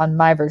vocals on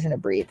my version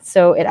of Breathe.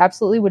 So it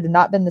absolutely would have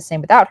not been the same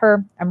without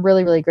her. I'm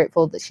really, really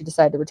grateful that she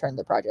decided to return to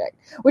the project,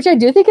 which I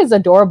do think is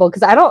adorable,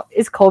 because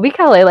is Colby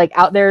Calais like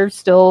out there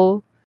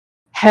still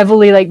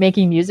heavily like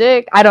making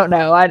music? I don't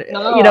know. But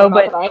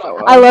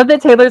I love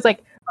that Taylor's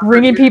like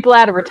bringing people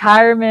out of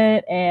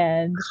retirement.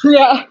 And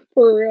yeah,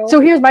 for real. So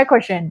here's my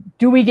question.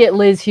 Do we get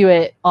Liz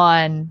Hewitt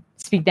on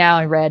Speak Now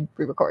and Red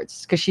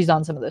re-records? Because she's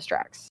on some of those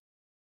tracks.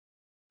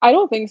 I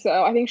don't think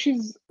so. I think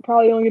she's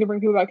probably only going to bring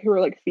people back who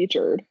are like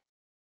featured,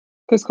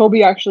 because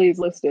Colby actually is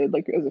listed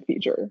like as a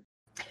feature.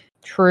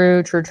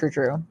 True.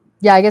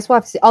 Yeah, I guess we'll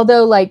have to see.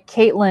 Although like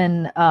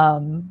Caitlin,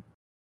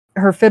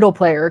 her fiddle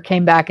player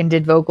came back and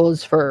did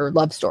vocals for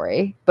Love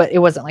Story, but it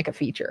wasn't like a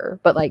feature.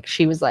 But like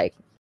she was like,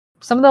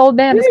 some of the old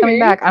band is coming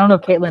back. I don't know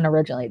if Caitlin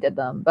originally did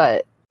them,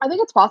 but I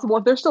think it's possible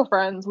if they're still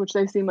friends, which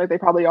they seem like they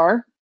probably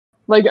are.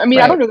 Like, I mean,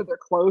 right. I don't know that they're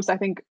close. I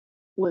think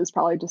Liz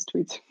probably just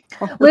tweets.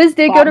 Liz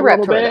did go to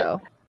Rep Tour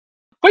though.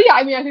 But yeah,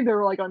 I mean, I think they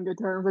were like on good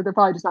terms. Like, they're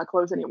probably just not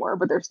close anymore,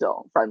 but they're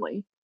still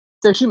friendly.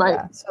 So she might.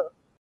 Yeah, so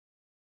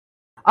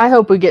I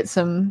hope we get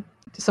some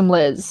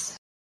Liz.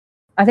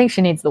 I think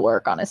she needs the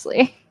work,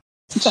 honestly.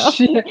 So.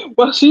 She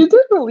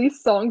did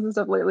release songs and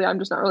stuff lately. I'm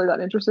just not really that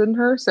interested in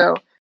her. So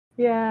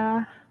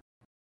yeah.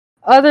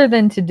 Other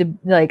than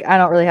I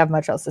don't really have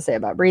much else to say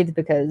about Breathe,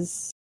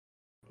 because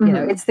you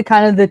know it's the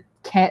kind of the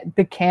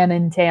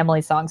canon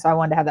Tamley song. So I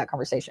wanted to have that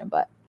conversation.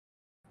 But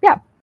yeah,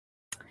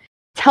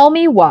 Tell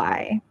Me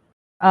Why.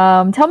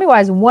 Tell Me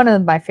Why is one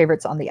of my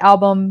favorites on the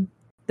album.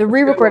 The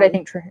re-record, I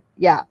think,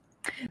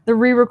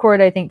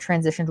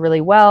 transitioned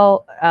really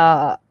well.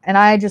 And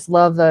I just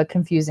love the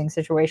confusing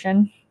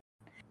situation.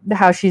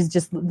 How she's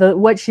just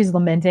what she's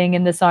lamenting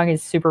in this song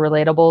is super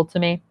relatable to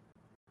me.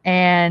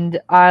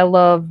 And I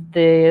love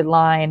the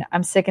line,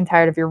 "I'm sick and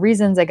tired of your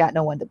reasons. I got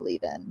no one to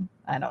believe in."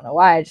 I don't know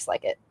why, I just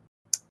like it.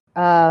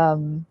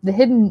 The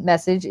hidden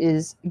message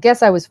is,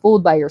 "Guess I was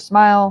fooled by your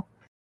smile."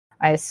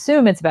 I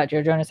assume it's about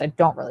Joe Jonas. I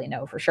don't really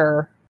know for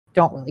sure.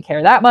 Don't really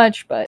care that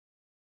much, but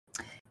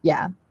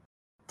yeah.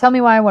 Tell Me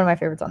Why, one of my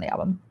favorites on the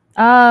album.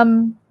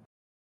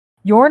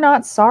 You're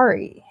Not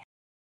Sorry.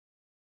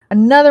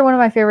 Another one of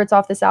my favorites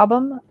off this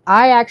album.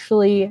 I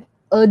actually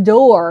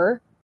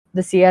adore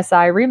the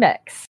CSI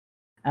remix.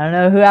 I don't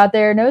know who out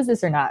there knows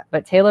this or not,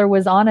 but Taylor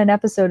was on an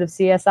episode of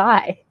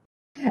CSI.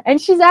 And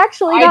she's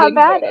actually not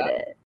bad at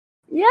it.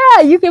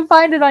 Yeah, you can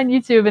find it on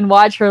YouTube and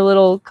watch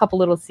her couple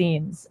little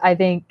scenes. I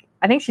think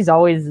she's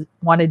always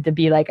wanted to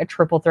be like a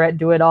triple threat,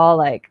 do it all.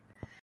 Like,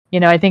 you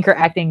know, I think her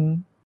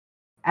acting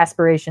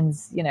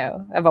aspirations, you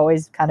know, have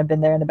always kind of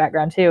been there in the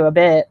background too, a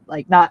bit.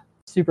 Like, not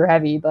super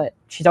heavy, but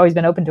she's always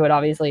been open to it,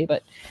 obviously.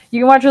 But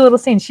you can watch her little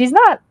scenes. She's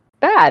not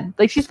bad.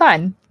 Like, she's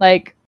fine.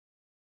 Like,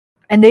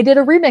 and they did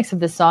a remix of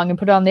this song and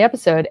put it on the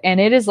episode, and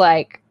it is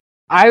like,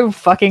 I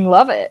fucking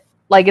love it.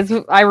 Like,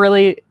 I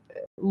really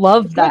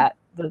love that.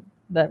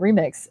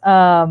 remix.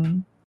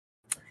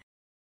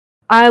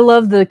 I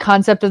love the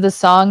concept of the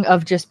song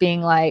of just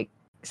being like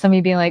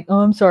somebody being like, "Oh,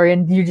 I'm sorry,"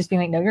 and you just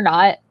being like, "No, you're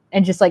not,"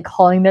 and just like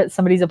calling that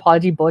somebody's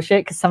apology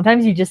bullshit, because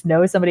sometimes you just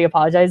know somebody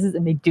apologizes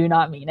and they do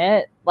not mean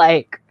it.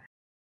 Like,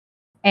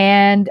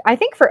 and I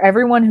think for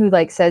everyone who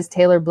like says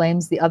Taylor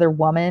blames the other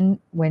woman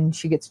when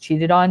she gets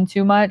cheated on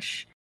too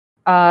much,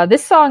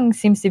 this song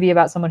seems to be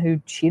about someone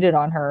who cheated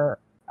on her,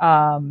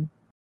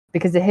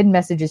 because the hidden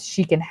message is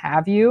she can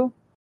have you.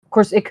 Of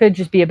course, it could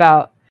just be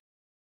about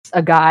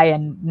a guy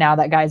and now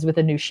that guy's with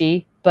a new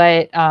she,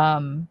 but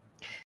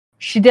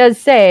she does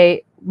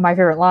say, my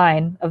favorite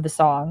line of the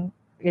song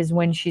is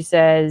when she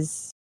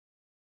says,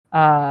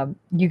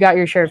 you got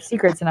your share of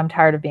secrets and I'm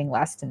tired of being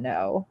last to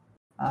know.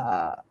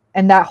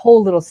 And that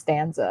whole little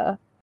stanza,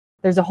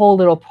 there's a whole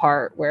little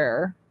part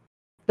where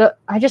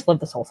I just love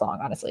this whole song,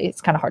 honestly. It's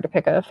kind of hard to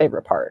pick a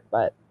favorite part,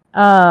 but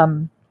I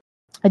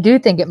do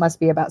think it must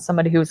be about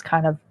somebody who's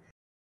kind of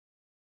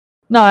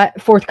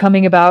not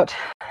forthcoming about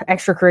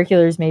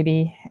extracurriculars,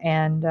 maybe.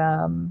 And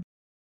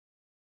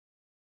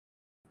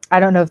I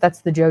don't know if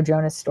that's the Joe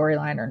Jonas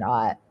storyline or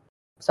not.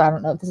 So I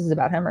don't know if this is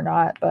about him or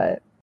not,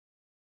 but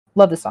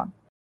love this song.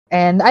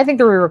 And I think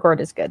the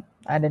re-record is good.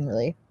 I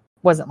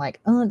wasn't like,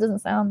 oh, it doesn't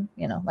sound,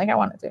 like I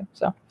want it to.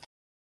 So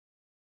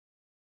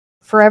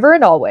Forever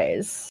and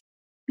Always.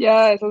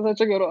 Yes, that's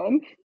such a good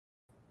one.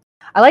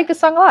 I like this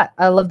song a lot.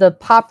 I love the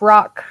pop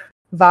rock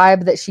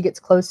vibe that she gets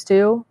close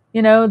to,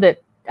 that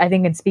I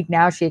think in Speak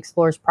Now she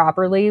explores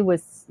properly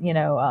with,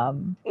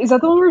 Is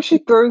that the one where she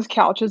throws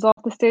couches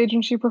off the stage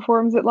when she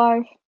performs it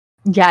live?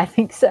 Yeah, I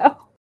think so.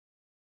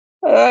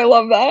 I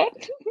love that.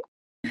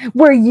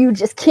 Were you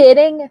just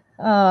kidding?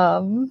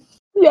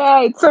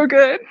 Yeah, it's so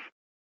good.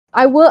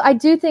 I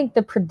do think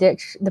the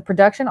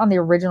production on the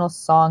original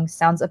song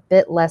sounds a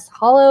bit less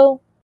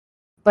hollow,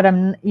 but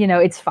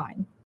it's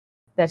fine.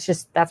 That's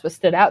what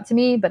stood out to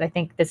me. But I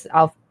think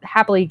I'll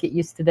happily get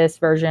used to this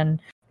version.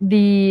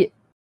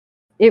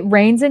 It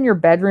rains in your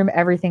bedroom,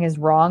 everything is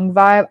wrong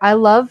vibe.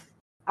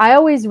 I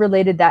always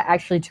related that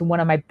actually to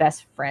one of my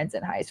best friends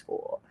in high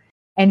school.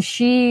 And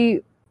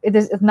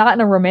it's not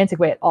in a romantic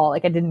way at all.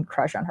 Like, I didn't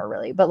crush on her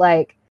really, but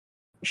like,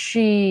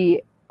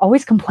 she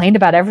always complained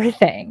about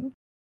everything.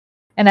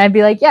 And I'd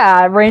be like,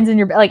 yeah, it rains in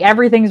your bed. Like,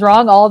 everything's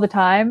wrong all the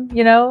time.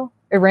 It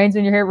rains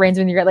when you're here, it rains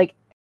when you're like,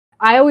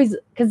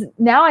 because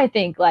now I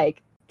think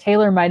like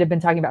Taylor might have been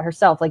talking about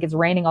herself. Like, it's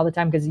raining all the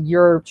time because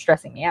you're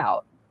stressing me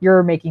out.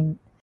 You're making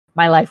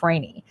my life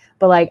rainy.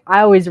 But like,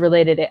 I always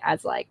related it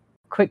as like,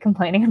 quit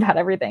complaining about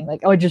everything.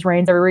 Like, oh, it just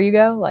rains everywhere you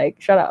go. Like,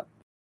 shut up.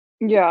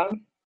 Yeah.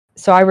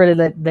 So I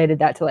related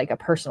that to like a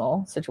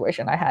personal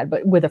situation I had,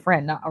 but with a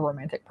friend, not a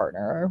romantic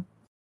partner or,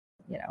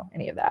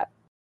 any of that.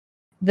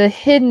 The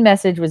hidden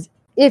message was,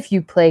 if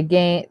you play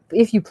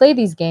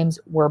these games,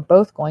 we're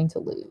both going to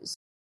lose.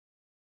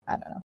 I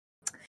don't know.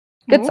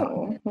 Good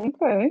song.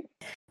 Okay.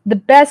 The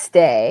Best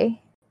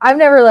Day. I've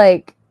never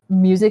like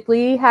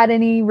musically had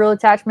any real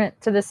attachment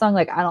to this song.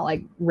 Like, I don't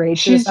like rage.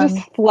 She's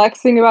just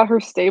flexing about her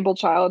stable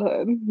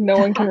childhood. No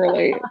one can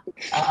relate.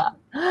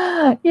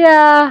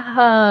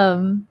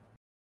 Yeah.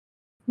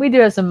 We do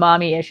have some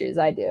mommy issues.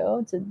 I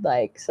do,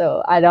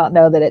 so I don't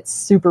know that it's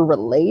super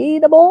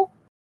relatable,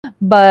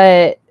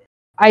 but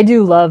I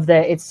do love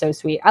that it's so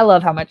sweet. I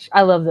love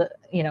the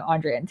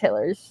Andrea and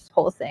Taylor's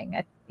whole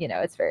thing.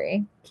 It's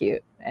very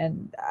cute,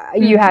 and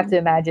you have to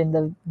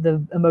imagine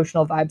the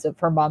emotional vibes of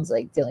her mom's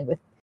like dealing with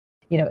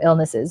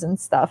illnesses and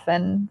stuff,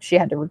 and she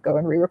had to go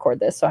and re-record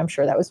this, so I'm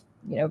sure that was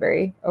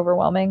very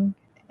overwhelming.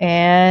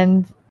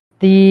 And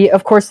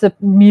of course the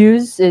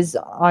muse is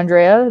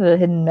Andrea. The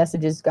hidden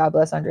message is God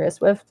bless Andrea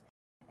Swift,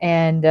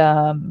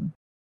 and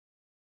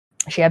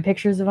she had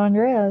pictures of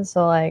Andrea,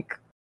 so like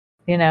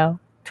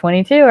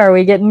 22. Are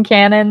we getting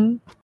canon?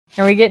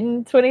 Are we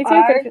getting 22?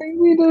 I think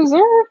we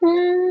deserve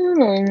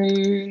it. I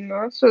mean,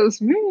 that's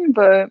just me,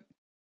 but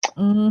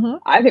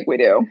I think we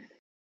do.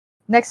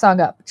 Next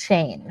song up,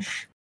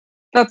 Change.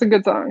 That's a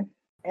good song.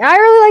 I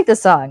really like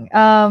this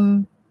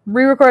song.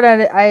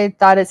 Re-recorded, I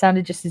thought it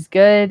sounded just as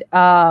good.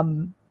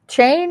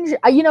 Change,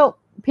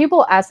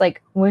 people ask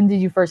like, when did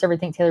you first ever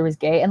think Taylor was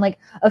gay? And like,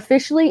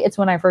 officially, it's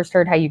when I first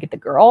heard How You Get the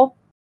Girl.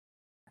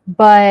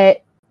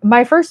 But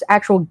my first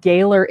actual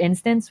Gaylor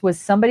instance was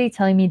somebody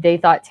telling me they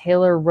thought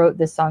Taylor wrote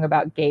this song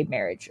about gay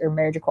marriage or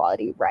marriage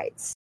equality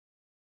rights.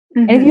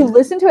 And if you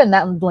listen to it in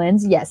that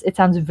lens, yes, it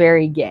sounds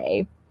very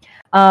gay.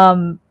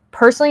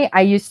 Personally,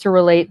 I used to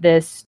relate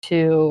this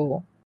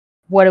to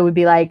what it would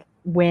be like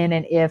when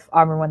and if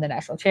Auburn won the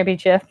national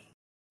championship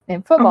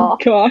in football.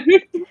 Oh, God.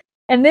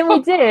 And then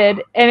we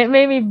did, and it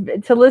made me,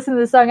 to listen to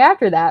the song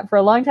after that for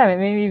a long time, it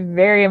made me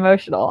very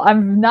emotional.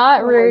 I'm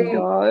not really...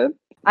 God.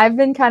 I've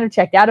been kind of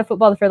checked out of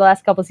football for the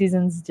last couple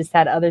seasons, just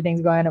had other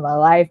things going on in my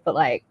life, but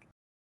like,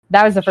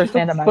 that was the first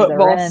fandom I was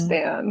ever in.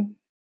 Stan.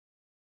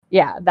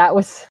 Yeah, that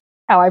was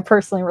how I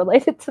personally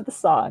related to the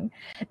song.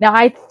 Now,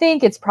 I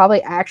think it's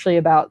probably actually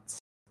about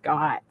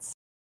Scott.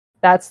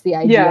 That's the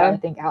idea, I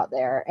think, out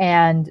there.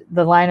 And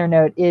the liner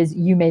note is,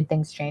 you made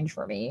things change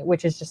for me,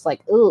 which is just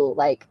like, ooh,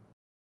 like,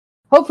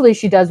 hopefully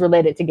she does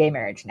relate it to gay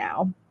marriage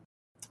now.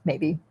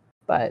 maybe.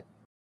 But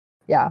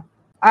yeah,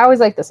 I always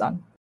liked the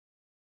song.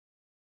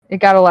 It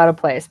got a lot of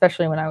play,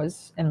 especially when I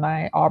was in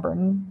my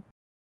Auburn,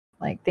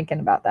 like thinking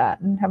about that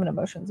and having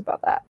emotions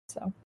about that.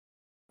 So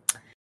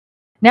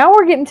now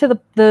we're getting to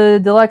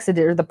the deluxe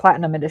edition, or the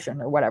platinum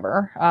edition, or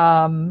whatever.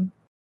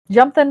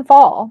 Jump Then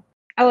Fall.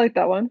 I like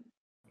that one.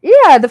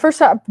 Yeah, the first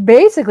time,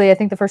 basically, I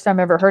think the first time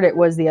I ever heard it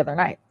was the other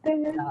night.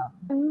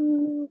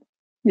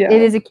 Yeah,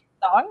 it is a cute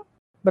song,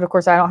 but of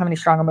course, I don't have any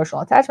strong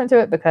emotional attachment to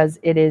it because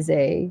it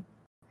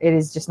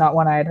is just not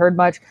one I had heard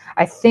much.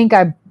 I think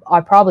I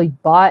probably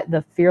bought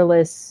the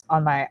Fearless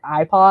on my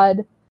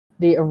iPod,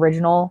 the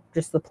original,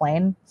 just the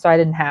plain, so I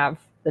didn't have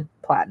the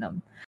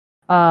platinum.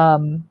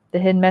 The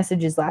Hidden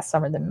Messages Last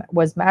Summer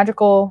was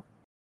magical.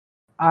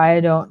 I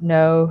don't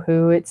know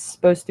who it's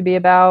supposed to be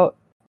about,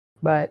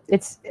 but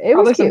it probably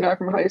was some cute. guy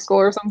from high school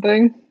or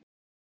something.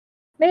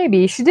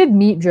 Maybe she did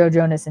meet Joe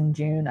Jonas in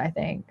June, I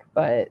think,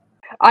 but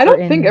I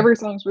don't think every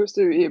song's supposed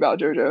to be about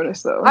Joe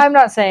Jonas, though. I'm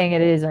not saying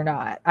it is or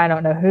not. I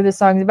don't know who the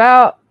song's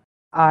about.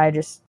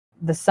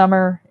 The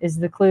summer is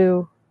the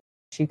clue.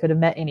 She could have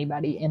met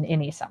anybody in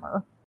any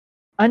summer.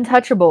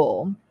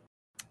 Untouchable.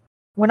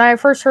 When I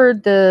first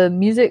heard the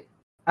music,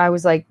 I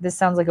was like, this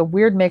sounds like a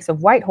weird mix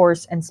of White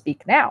Horse and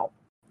Speak Now.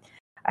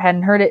 I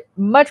hadn't heard it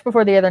much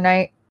before the other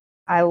night.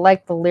 I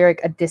liked the lyric,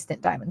 A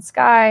Distant Diamond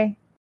Sky.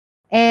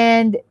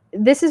 And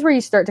this is where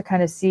you start to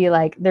kind of see,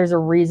 like, there's a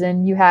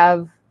reason you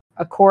have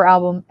a core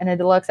album and a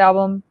deluxe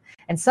album.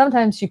 And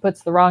sometimes she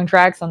puts the wrong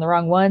tracks on the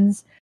wrong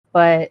ones.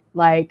 But,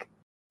 like,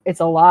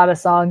 it's a lot of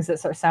songs that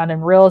start sounding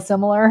real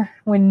similar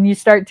when you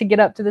start to get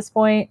up to this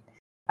point.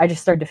 I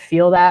just started to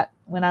feel that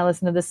when I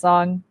listen to this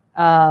song.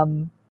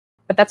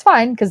 But that's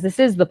fine because this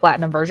is the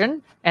platinum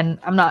version. And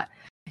I'm not,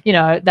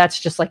 that's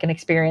just like an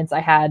experience I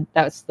had.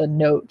 That's the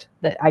note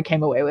that I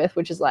came away with,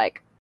 which is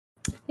like,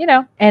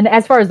 and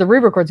as far as the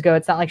re-records go,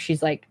 it's not like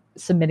she's like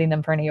submitting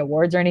them for any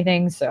awards or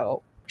anything.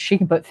 So she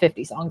can put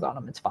 50 songs on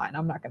them. It's fine.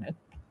 I'm not going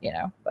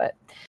to, but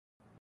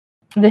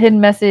the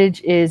hidden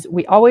message is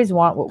we always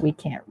want what we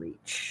can't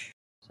reach.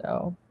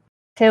 So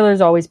Taylor's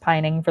always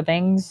pining for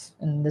things.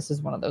 And this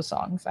is one of those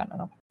songs. I don't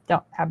know.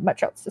 Don't have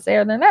much else to say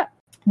other than that.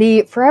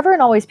 The Forever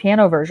and Always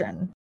piano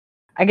version.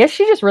 I guess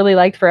she just really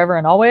liked Forever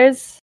and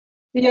Always.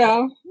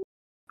 Yeah.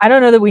 I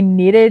don't know that we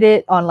needed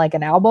it on like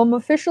an album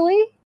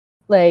officially.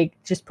 Like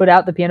just put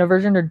out the piano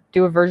version or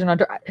do a version on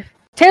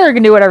Taylor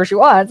can do whatever she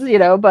wants,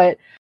 but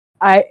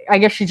I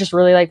guess she just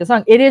really liked the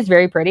song. It is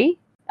very pretty.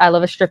 I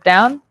love a stripped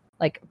down,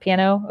 like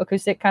piano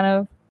acoustic kind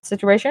of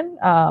situation.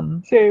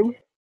 Same.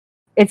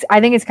 I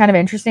think it's kind of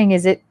interesting.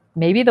 Is it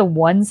maybe the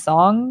one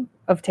song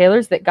of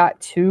Taylor's that got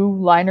 2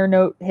 liner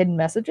note hidden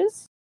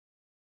messages?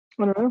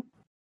 I don't know.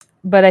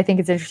 But I think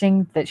it's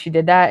interesting that she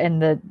did that.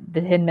 And the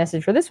hidden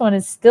message for this one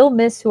is still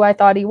miss who I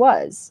thought he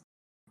was.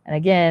 And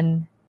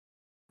again,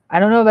 I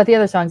don't know about the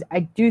other songs.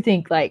 I do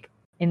think like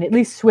in at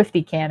least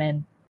Swiftie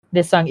canon,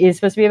 this song is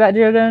supposed to be about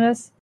Joe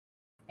Jonas.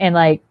 And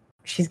like,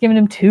 she's giving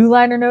him 2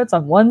 liner notes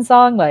on one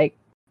song. Like,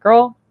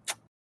 girl,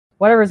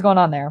 whatever's going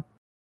on there.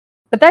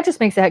 But that just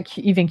makes it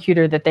even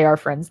cuter that they are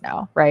friends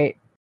now, right?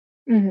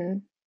 Mm-hmm.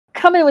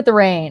 Coming with the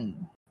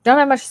Rain. Don't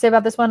have much to say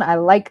about this one. I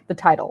like the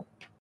title.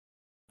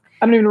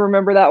 I don't even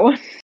remember that one.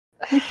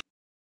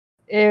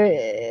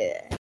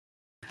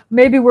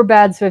 Maybe we're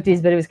bad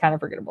Swifties, but it was kind of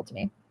forgettable to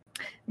me.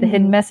 The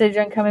hidden message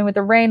on Coming with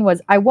the Rain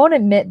was, I won't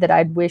admit that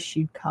I'd wish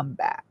you'd come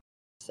back.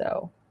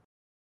 So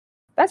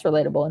that's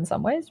relatable in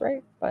some ways,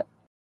 right? But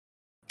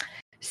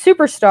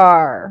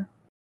Superstar.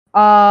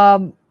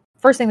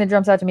 First thing that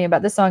jumps out to me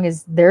about this song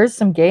is there's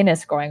some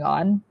gayness going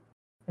on.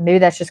 And maybe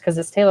that's just because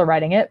it's Taylor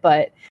writing it,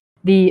 but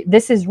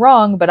this is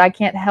wrong, but I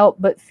can't help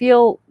but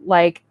feel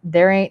like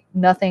there ain't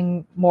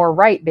nothing more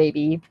right,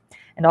 baby.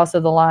 And also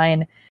the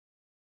line,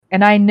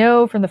 and I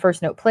know from the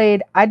first note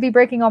played, I'd be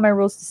breaking all my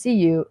rules to see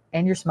you,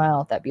 and your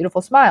smile, that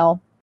beautiful smile,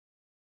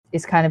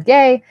 is kind of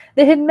gay.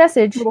 The hidden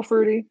message, a little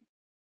fruity,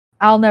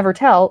 I'll never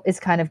tell, is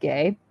kind of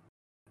gay.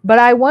 But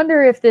I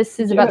wonder if this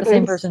is about the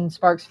same person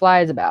Sparks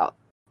Fly is about,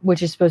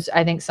 which is supposed to,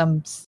 I think,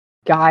 some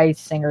guy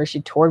singer she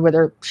toured with,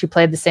 or she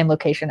played the same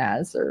location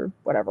as, or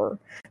whatever,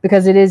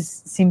 because it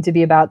seemed to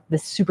be about the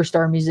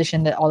superstar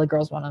musician that all the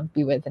girls want to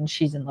be with, and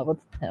she's in love with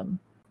him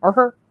or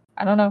her.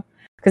 I don't know,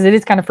 because it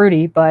is kind of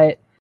fruity, but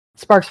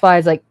Sparks Fly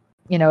is like,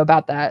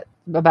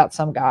 about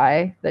some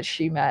guy that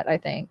she met, I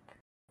think.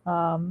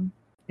 And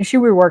she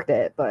reworked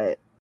it, but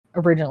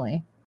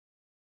originally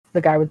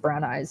the guy with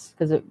brown eyes,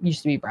 because it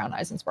used to be brown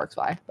eyes in Sparks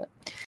Fly, but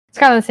it's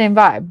kind of the same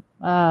vibe.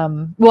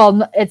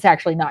 Well, it's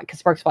actually not, because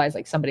Sparks Fly is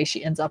like somebody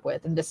she ends up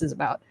with, and this is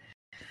about,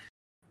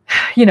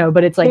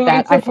 but it's like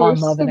that. I fall in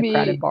love in a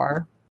crowded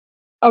bar.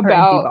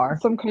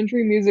 About some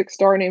country music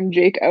star named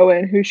Jake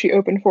Owen, who she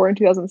opened for in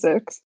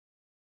 2006.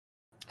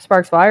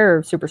 Sparks Fly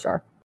or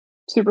Superstar?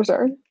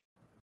 Superstar.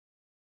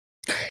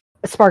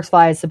 Sparks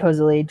Fly is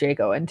supposedly Jake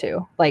Owen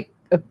too, like,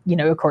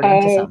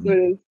 according to some. It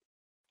is.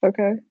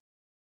 Okay.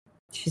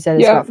 She said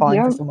it's about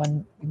falling for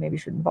someone you maybe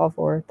shouldn't fall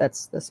for.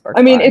 That's the Sparks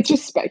Fly. It's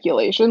just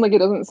speculation. Like, it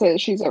doesn't say that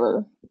she's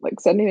ever like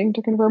said anything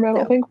to confirm it, I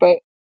don't think, but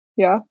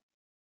yeah.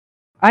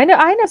 I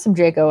know some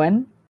Jake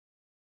Owen.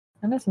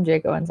 I know some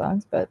Jake Owen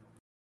songs, but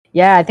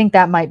yeah, I think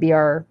that might be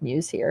our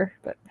muse here,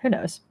 but who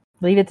knows?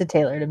 Leave it to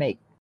Taylor to make,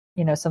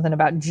 something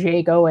about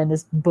Jake Owen,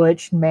 this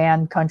butch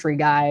man country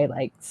guy,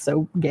 like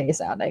so gay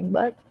sounding.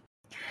 But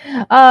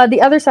The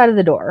Other Side of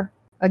the Door.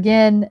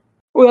 Again.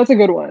 Oh, that's a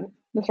good one.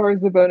 As far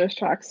as the bonus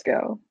tracks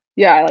go.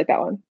 Yeah, I like that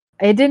one.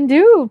 It didn't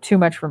do too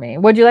much for me.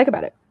 What'd you like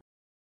about it?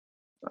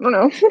 I don't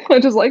know. I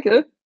just like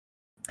it.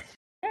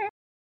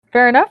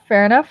 Fair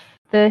enough.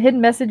 The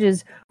hidden message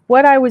is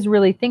what I was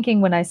really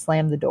thinking when I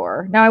slammed the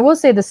door. Now, I will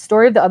say the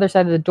story of The Other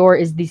Side of the Door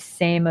is the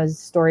same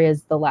story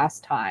as The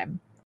Last Time,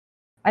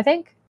 I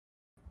think.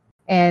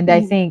 And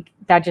I think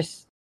that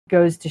just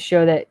goes to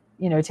show that,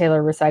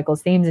 Taylor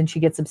recycles themes and she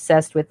gets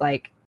obsessed with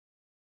like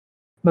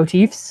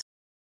motifs,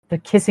 the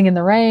kissing in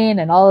the rain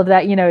and all of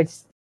that.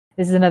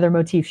 This is another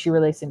motif she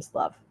really seems to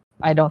love.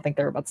 I don't think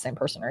they're about the same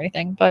person or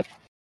anything, but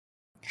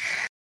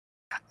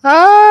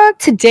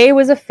Today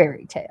Was a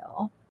Fairy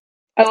Tale.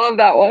 I love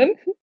that one.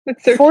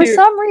 It's so For cute.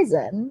 some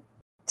reason,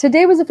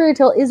 Today Was a Fairy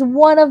Tale is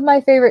one of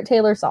my favorite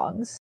Taylor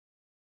songs.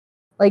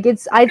 Like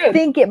I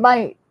think it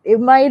might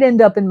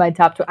end up in my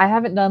top 2. I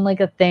haven't done like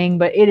a thing,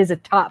 but it is a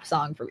top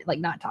song for me. Like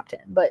not top 10,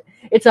 but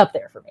it's up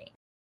there for me.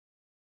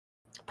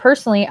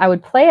 Personally, I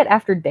would play it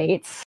after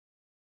dates.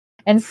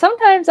 And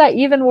sometimes I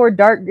even wore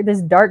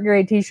this dark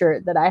gray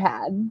t-shirt that I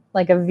had,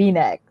 like a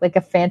V-neck, like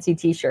a fancy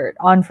t-shirt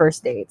on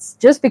first dates,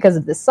 just because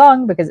of this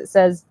song, because it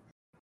says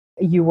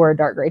you wore a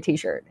dark gray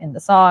t-shirt in the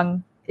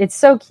song. It's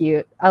so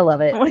cute. I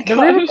love it. Oh my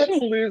gosh,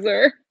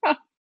 loser.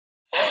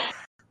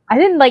 I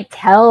didn't like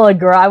tell a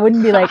girl. I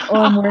wouldn't be like,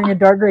 oh, I'm wearing a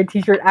dark gray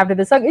t-shirt after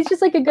the song. It's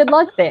just like a good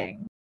luck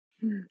thing.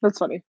 That's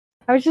funny.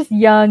 I was just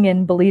young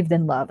and believed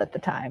in love at the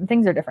time.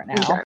 Things are different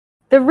now. Okay.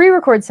 The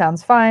re-record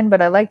sounds fine,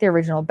 but I like the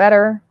original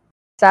better.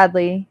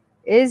 Sadly,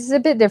 is a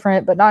bit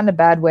different, but not in a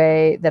bad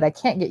way that I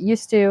can't get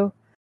used to.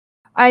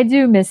 I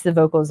do miss the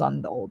vocals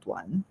on the old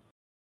one.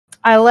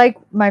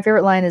 My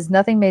favorite line is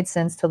nothing made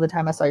sense till the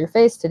time I saw your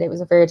face. Today was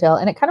a fairy tale.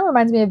 And it kind of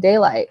reminds me of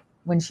Daylight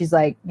when she's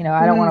like,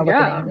 I don't want to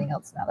look at anything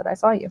else now that I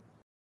saw you.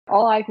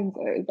 All I can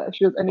say is that if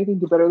she does anything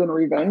to better than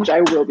Revenge,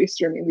 I will be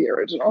streaming the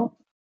original.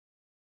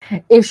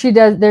 If she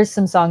does, there are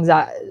some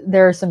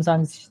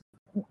songs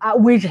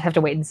we just have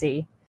to wait and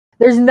see.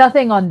 There's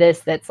nothing on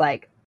this that's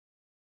like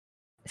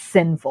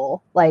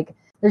sinful. Like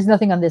there's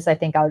nothing on this I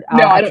think I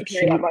don't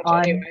care that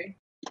much anyway.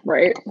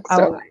 Right.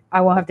 So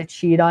I won't have to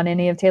cheat on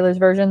any of Taylor's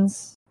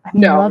versions. I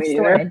mean, Love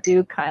Story, I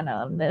do kind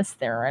of miss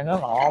the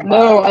original.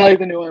 No, I like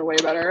the new one way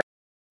better.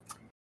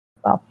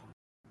 Well,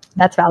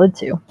 that's valid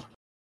too.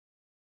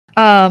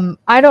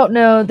 I don't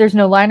know. There's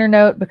no liner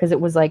note because it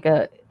was like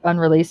a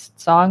unreleased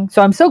song.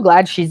 So I'm so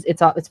glad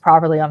it's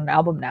properly on an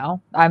album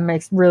now. I'm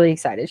really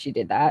excited she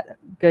did that.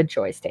 Good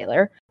choice,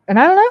 Taylor. And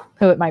I don't know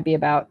who it might be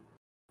about.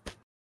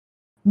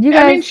 You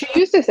guys, I mean, she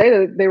used to say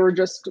that they were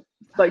just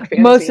like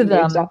fantasy most of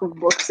them off of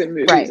books and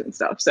movies and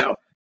stuff. So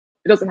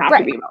it doesn't have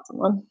to be about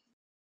someone.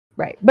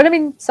 Right. But I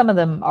mean, some of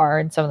them are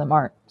and some of them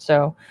aren't.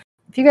 So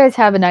if you guys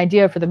have an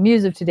idea for the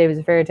muse of Today Was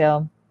a Fairy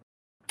Tale,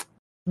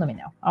 let me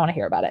know. I want to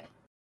hear about it.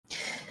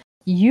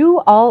 You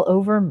All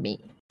Over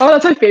Me. Oh,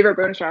 that's my favorite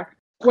bonus track.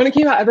 When it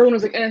came out, everyone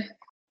was like, eh.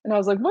 And I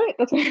was like, what?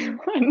 That's my favorite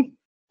one.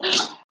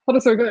 That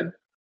is so good.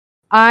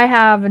 I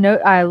have a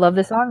note. I love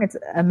this song. It's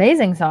an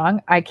amazing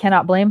song. I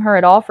cannot blame her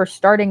at all for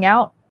starting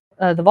out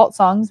the vault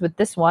songs with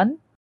this one.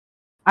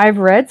 I've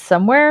read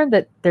somewhere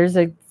that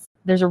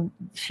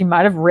she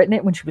might have written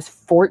it when she was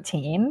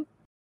 14.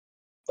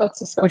 That's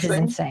disgusting. Which is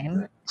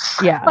insane.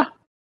 Yeah.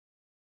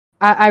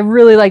 I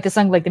really like the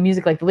song, like the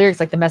music, like the lyrics,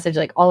 like the message,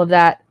 like all of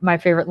that. My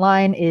favorite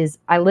line is,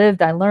 I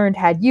lived, I learned,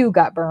 had you,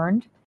 got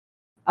burned.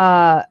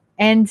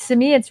 And to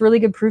me, it's really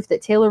good proof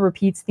that Taylor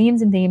repeats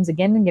themes and themes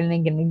again and again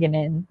and again and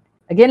again,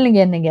 again and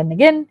again and again and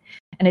again.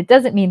 And it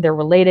doesn't mean they're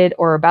related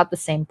or about the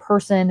same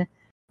person.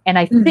 And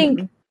I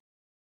think,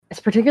 it's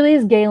particularly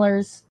as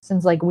Gaylors,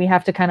 since like we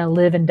have to kind of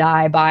live and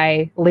die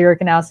by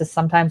lyric analysis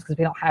sometimes because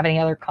we don't have any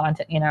other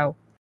content,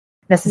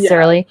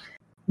 necessarily. Yeah.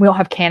 We don't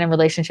have canon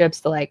relationships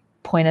to like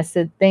point us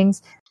to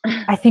things.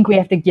 I think we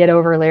have to get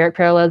over lyric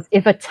parallels.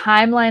 If a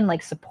timeline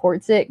like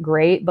supports it,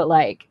 great, but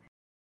like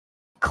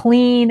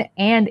Clean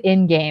and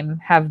In Game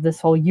have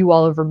this whole You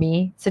All Over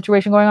Me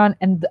situation going on,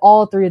 and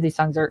all three of these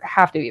songs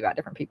have to be about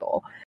different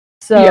people.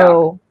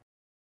 So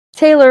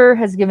Taylor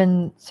has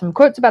given some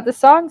quotes about this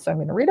song, so I'm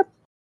going to read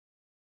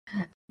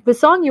them. The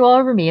song You All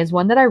Over Me is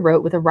one that I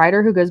wrote with a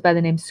writer who goes by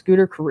the name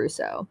Scooter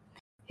Caruso.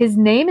 His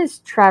name is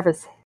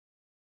Travis.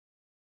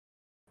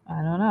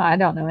 I don't know. I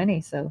don't know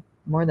any, so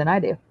more than I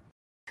do.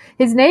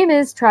 His name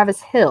is Travis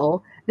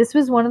Hill. This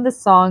was one of the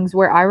songs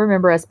where I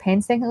remember us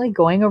painstakingly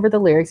going over the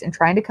lyrics and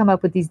trying to come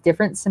up with these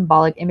different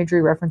symbolic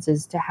imagery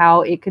references to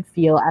how it could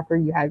feel after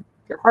you had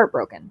your heart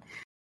broken.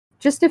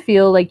 Just to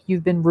feel like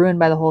you've been ruined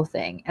by the whole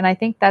thing. And I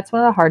think that's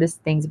one of the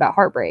hardest things about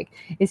heartbreak,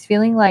 is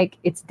feeling like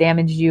it's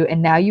damaged you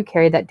and now you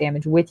carry that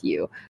damage with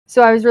you.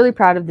 So I was really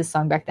proud of this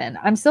song back then.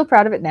 I'm still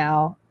proud of it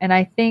now. And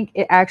I think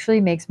it actually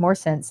makes more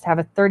sense to have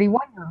a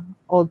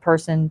 31-year-old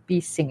person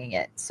be singing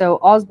it. So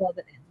all's well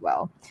that ends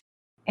well.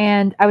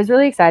 And I was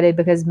really excited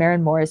because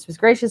Maren Morris was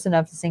gracious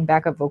enough to sing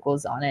backup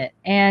vocals on it.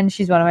 And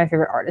she's one of my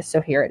favorite artists, so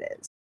here it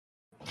is.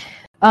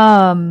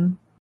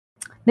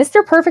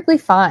 Mr. Perfectly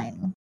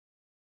Fine.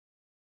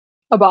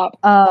 A bop,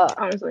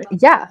 honestly.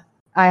 Yeah,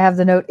 I have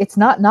the note. It's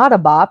not a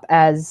bop,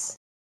 as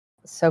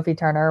Sophie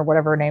Turner,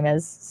 whatever her name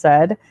is,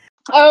 said.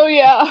 Oh,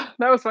 yeah.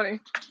 That was funny.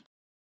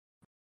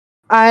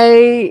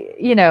 I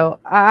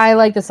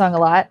like the song a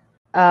lot.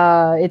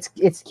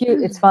 It's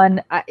cute. It's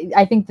fun.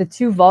 I think the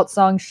 2 vault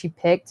songs she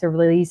picked to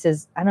release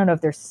is, I don't know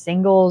if they're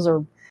singles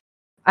or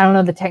I don't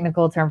know the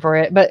technical term for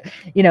it, but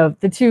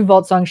the 2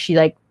 vault songs she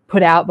like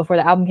put out before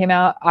the album came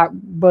out are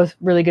both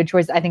really good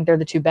choices. I think they're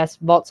the 2 best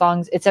vault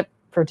songs, except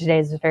for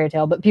Today's a Fairy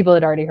Tale, but people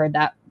had already heard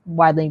that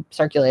widely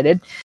circulated.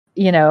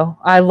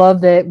 I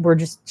love that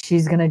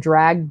she's going to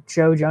drag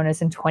Joe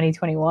Jonas in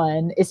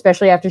 2021,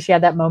 especially after she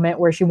had that moment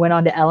where she went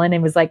on to Ellen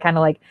and was like, kind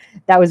of like,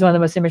 that was one of the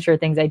most immature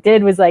things I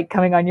did, was like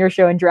coming on your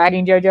show and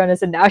dragging Joe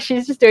Jonas. And now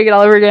she's just doing it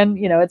all over again.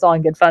 It's all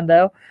in good fun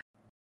though.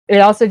 It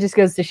also just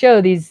goes to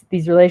show these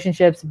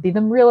relationships, be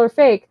them real or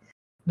fake,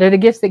 they're the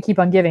gifts that keep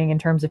on giving in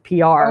terms of PR.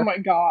 Oh my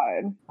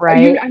God.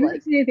 Right? I've never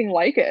seen anything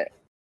like it.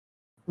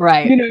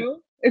 Right.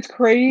 It's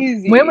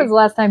crazy. When was the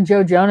last time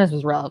Joe Jonas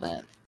was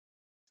relevant?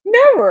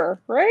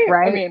 Never, right?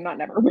 Right? I mean, not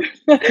never,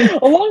 but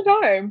a long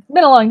time. It's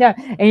been a long time.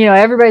 And,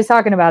 everybody's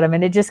talking about him.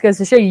 And it just goes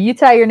to show you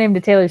tie your name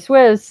to Taylor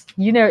Swift's,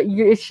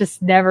 it's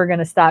just never going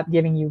to stop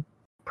giving you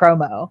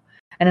promo.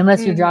 And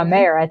unless you're John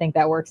Mayer, I think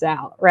that works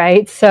out,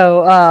 right?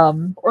 So,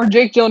 or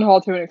Jake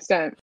Gyllenhaal to an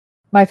extent.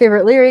 My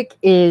favorite lyric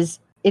is,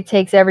 "It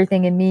takes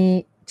everything in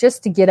me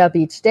just to get up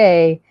each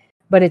day,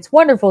 but it's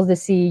wonderful to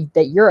see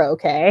that you're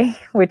okay,"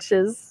 which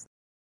is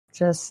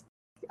just,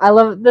 I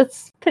love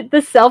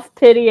the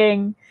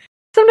self-pitying.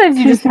 Sometimes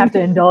you just have to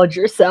indulge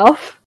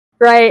yourself,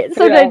 right?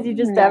 Sometimes you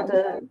just have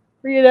to,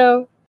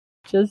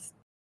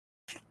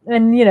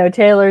 and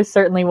Taylor's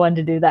certainly one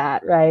to do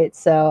that, right?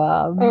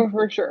 So, oh,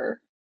 for sure.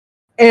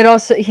 It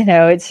also,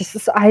 it's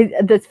just,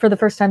 for the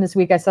first time this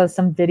week, I saw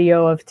some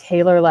video of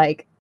Taylor,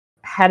 like,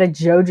 had a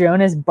Joe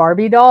Jonas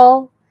Barbie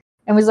doll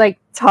and was, like,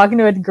 talking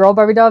to a girl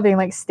Barbie doll being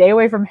like, stay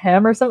away from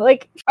him or something.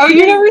 Like, oh,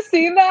 you never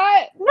seen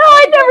that? No,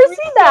 I'd never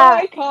seen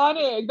that. So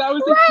iconic. That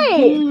was a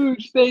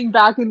huge thing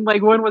back in,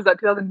 like, when was that?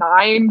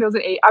 2009,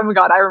 2008? Oh my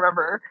God, I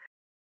remember.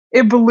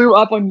 It blew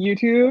up on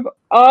YouTube.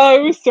 Oh,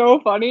 it was so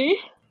funny.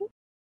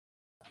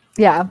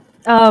 Yeah.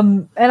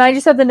 And I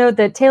just have to note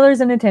that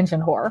Taylor's an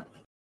attention whore.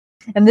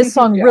 And this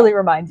song really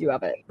reminds you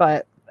of it.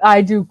 But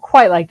I do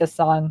quite like this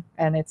song,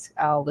 and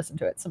I'll listen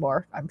to it some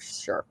more, I'm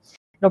sure.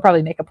 It'll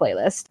probably make a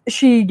playlist.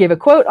 She gave a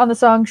quote on the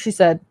song. She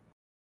said,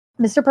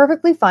 "Mr.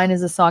 Perfectly Fine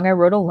is a song I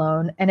wrote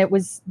alone, and it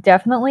was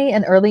definitely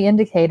an early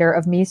indicator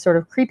of me sort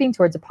of creeping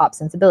towards a pop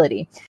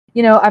sensibility.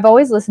 I've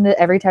always listened to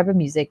every type of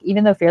music.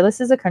 Even though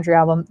Fearless is a country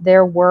album,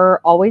 there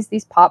were always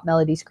these pop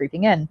melodies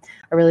creeping in.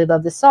 I really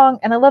love this song,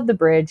 and I love the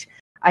bridge.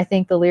 I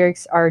think the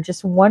lyrics are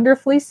just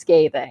wonderfully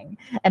scathing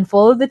and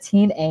full of the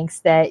teen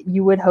angst that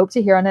you would hope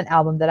to hear on an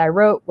album that I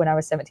wrote when I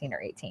was 17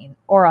 or 18,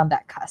 or on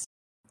that cusp."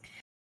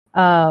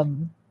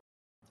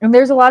 And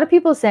there's a lot of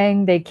people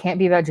saying they can't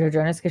be about Joe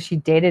Jonas because she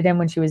dated him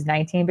when she was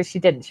 19, but she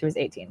didn't. She was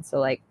 18. So,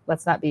 like,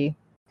 let's not be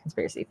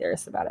conspiracy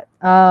theorists about it.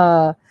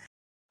 Well,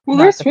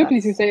 there's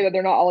Swifties who say that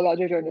they're not all about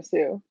Joe Jonas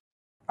too.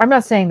 I'm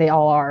not saying they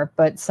all are,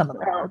 but some of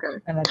them are. Okay.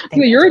 And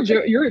so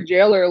you're a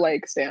jailer,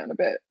 like, stan a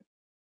bit.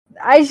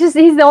 He's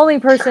the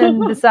only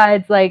person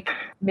besides, like,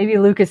 maybe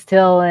Lucas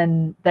Till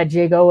and that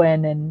Jake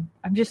Owen, and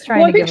I'm just trying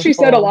to I think she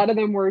said a lot of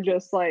them were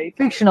just, like,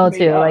 fictional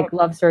too, like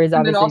love stories,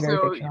 obviously, and then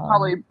also very fictional.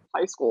 Probably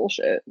high school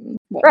shit.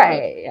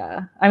 Right,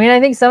 yeah. I mean, I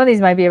think some of these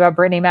might be about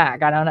Brittany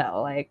Mac. I don't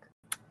know. Like,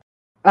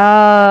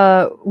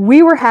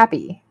 We Were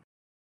Happy.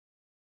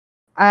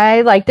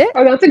 I liked it.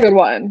 Oh, that's a good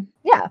one.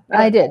 Yeah,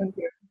 I did.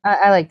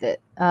 I liked it.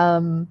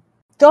 Don't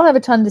have a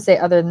ton to say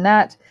other than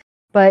that.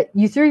 But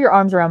 "you threw your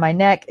arms around my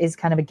neck" is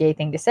kind of a gay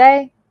thing to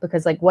say,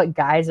 because, like, what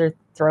guys are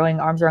throwing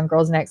arms around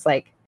girls' necks?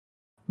 Like,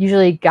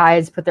 usually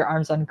guys put their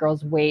arms on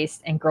girls'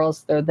 waist and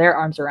girls throw their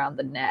arms around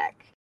the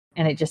neck.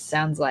 And it just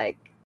sounds like,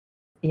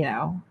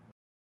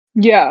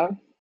 Yeah.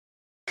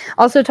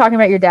 Also, talking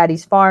about your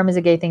daddy's farm is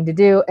a gay thing to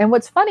do. And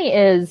what's funny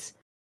is,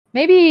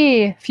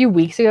 maybe a few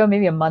weeks ago,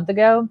 maybe a month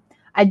ago,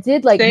 I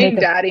did, like, saying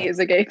daddy is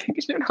a gay thing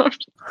to do.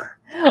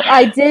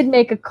 I did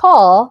make a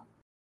call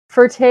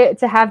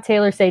to have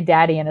Taylor say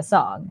daddy in a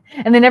song.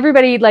 And then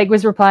everybody, like,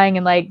 was replying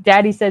and, like,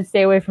 daddy said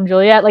stay away from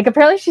Juliet. Like,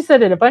 apparently she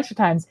said it a bunch of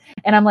times.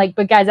 And I'm like,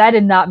 but guys, I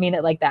did not mean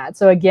it like that.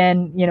 So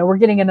again, we're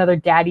getting another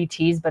daddy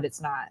tease, but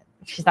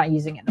she's not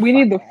using it. We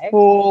need the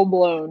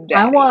full-blown daddy.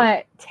 I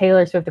want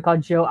Taylor Swift to call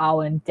Joe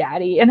Alwyn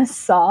daddy in a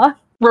song.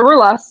 Remember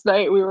last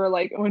night we were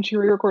like, when she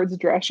re-records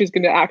Dress, she's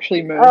going to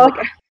actually moan. Oh.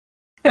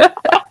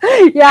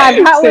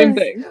 Yeah, that Same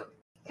thing.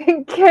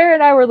 Kara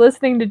and I were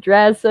listening to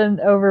Dress and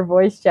over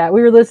voice chat.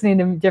 We were listening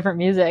to different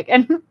music,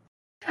 and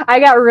I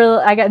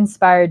got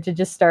inspired to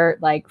just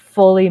start, like,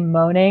 fully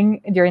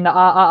moaning during the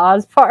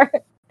ah-ah-ahs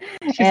part.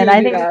 She's and gonna I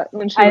do think that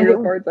when she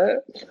records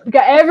it.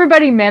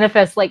 Everybody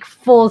manifests like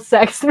full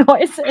sex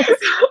noises.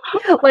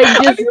 Like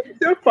I just think it's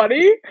so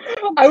funny.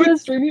 I would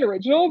stream the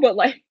original, but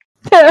like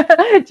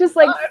just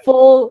like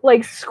full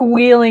like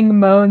squealing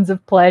moans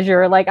of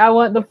pleasure. Like I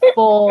want the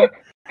full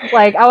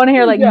like I want to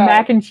hear like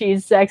mac and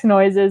cheese sex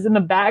noises in the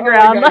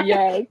background. Oh my God, like,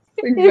 yes,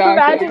 exactly.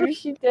 Imagine if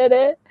she did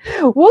it.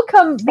 We'll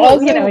come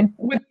also, you know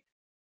with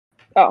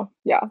oh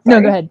yeah. Sorry.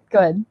 No, go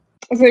ahead.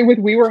 I was saying with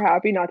We Were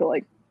Happy, not to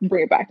like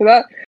bring it back to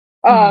that.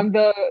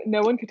 The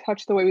No One Could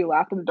Touch the Way We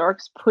Laughed in the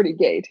Dark's pretty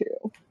gay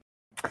too.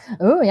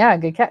 Oh yeah,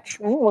 good catch.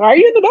 Why are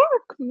you in the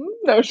dark?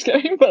 No, just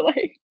kidding, but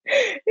like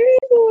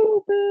it's a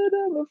little bit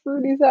on the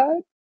fruity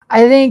side.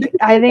 I think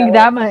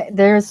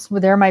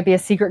there might be a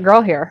secret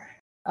girl here.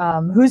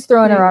 Who's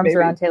throwing her arms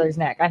around Taylor's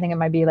neck? I think it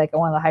might be like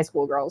one of the high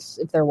school girls,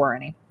 if there were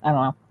any. I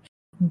don't know.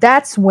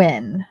 That's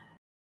When.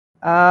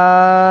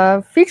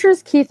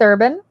 Features Keith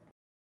Urban.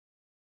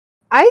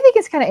 I think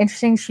it's kind of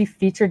interesting she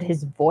featured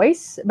his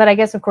voice, but I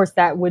guess of course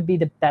that would be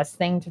the best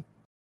thing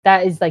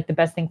that is like the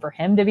best thing for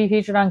him to be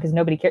featured on because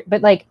nobody cares.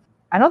 But like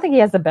I don't think he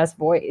has the best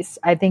voice.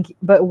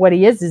 But what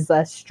he is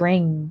a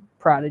string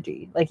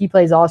prodigy. Like he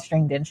plays all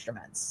stringed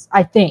instruments.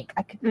 I think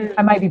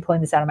I might be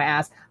pulling this out of my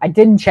ass. I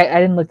didn't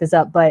look this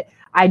up, but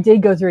I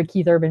did go through a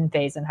Keith Urban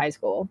phase in high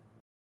school,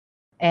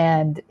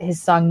 and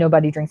his song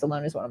 "Nobody Drinks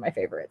Alone" is one of my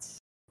favorites.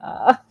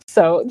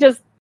 So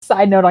just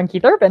side note on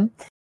Keith Urban.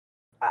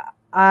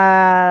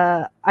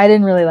 I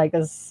didn't really like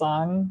this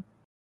song.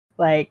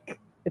 Like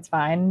it's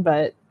fine,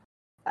 but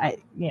I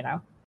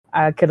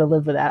could have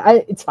lived with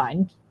that. It's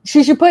fine.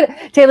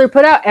 Taylor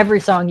put out every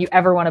song you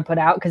ever want to put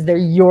out because they're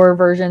your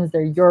versions,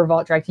 they're your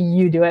vault tracks.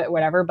 You do it,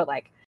 whatever. But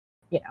like,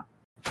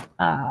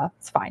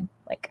 it's fine.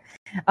 Like,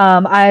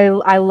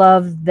 I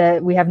love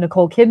that we have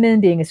Nicole Kidman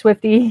being a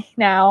swiftie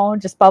now,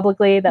 just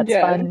publicly. That's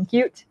fun and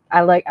cute.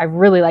 I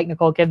really like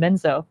Nicole Kidman,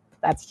 so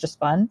that's just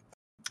fun.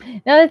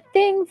 Now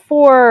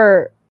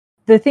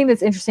the thing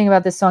that's interesting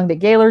about this song that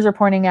Gaylors are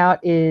pointing out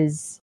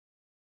is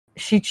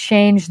she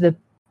changed the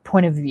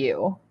point of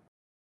view.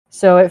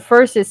 So at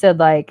first it said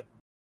like,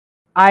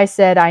 I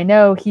said, I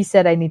know, he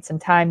said, I need some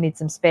time, need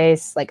some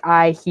space. Like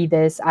I, he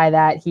this, I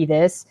that, he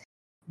this.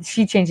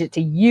 She changed it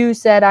to you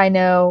said, I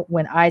know,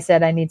 when I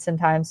said I need some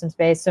time, some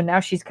space. So now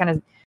she's kind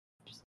of,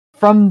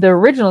 from the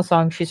original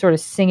song, she's sort of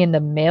singing the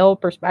male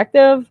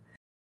perspective.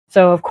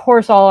 So of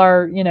course all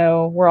our,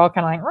 we're all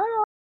kind of like,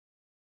 Rah!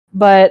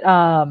 But,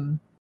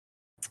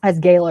 as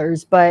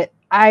Gaylors, but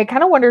I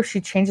kind of wonder if she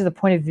changes the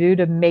point of view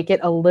to make it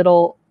a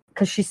little,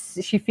 because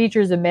she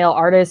features a male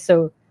artist,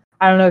 so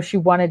I don't know if she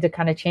wanted to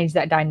kind of change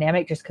that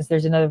dynamic just because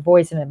there's another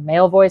voice and a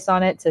male voice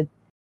on it to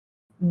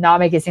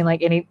not make it seem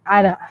like any.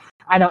 I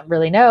don't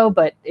really know,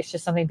 but it's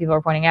just something people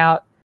are pointing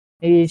out.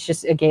 Maybe it's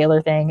just a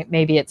Gaylor thing.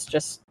 Maybe it's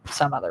just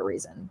some other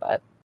reason,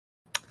 but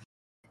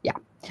yeah.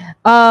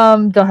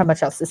 Don't have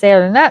much else to say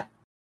other than that.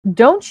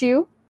 Don't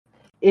you?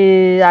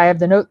 I have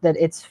the note that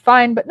it's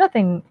fine, but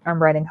nothing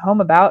I'm writing home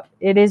about.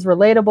 It is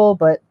relatable,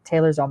 but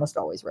Taylor's almost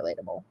always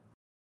relatable.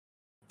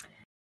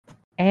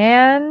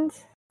 And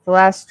the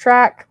last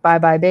track, Bye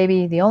Bye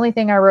Baby. The only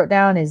thing I wrote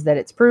down is that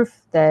it's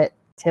proof that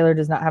Taylor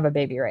does not have a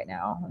baby right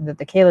now, and that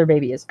the Kaylor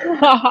baby is.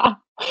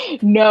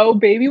 No,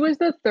 baby was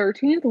the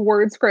 13th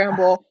word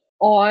scramble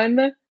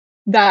on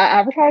that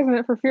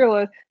advertisement for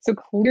Fearless, so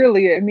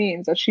clearly it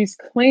means that she's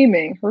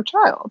claiming her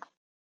child.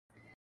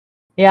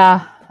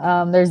 Yeah,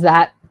 there's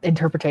that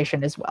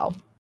interpretation as well.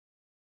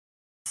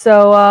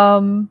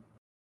 So,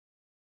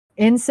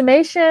 in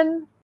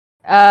summation,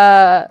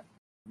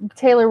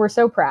 Taylor, we're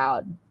so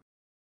proud.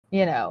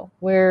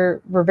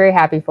 We're very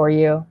happy for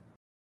you.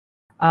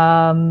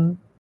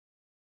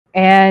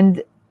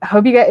 And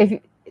hope you guys,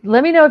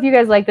 let me know if you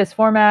guys like this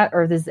format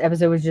or if this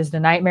episode was just a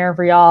nightmare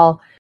for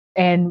y'all.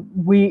 And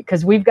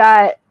because we've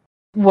got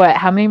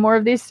how many more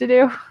of these to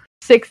do?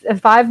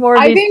 5 more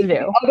of these to do.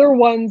 The other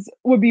ones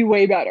would be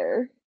way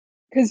better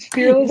because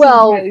Fearless is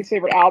my least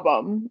favorite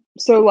album.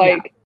 So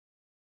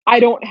I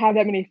don't have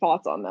that many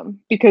thoughts on them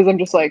because I'm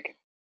just like,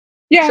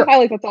 sure. I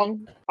like that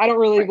song. I don't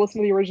really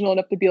listen to the original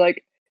enough to be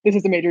like, this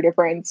is a major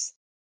difference.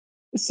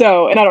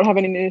 So, and I don't have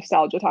any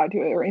nostalgia tied to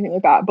it or anything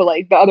like that. But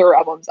like the other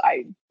albums,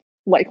 I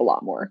like a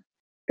lot more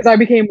because I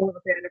became more of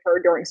a fan of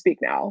her during Speak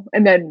Now,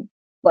 and then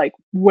like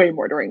way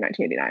more during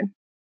 1989,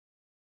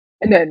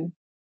 and then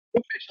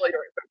officially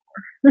during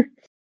Folklore.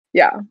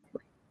 Yeah.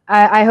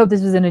 I hope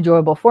this was an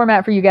enjoyable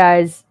format for you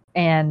guys,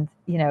 and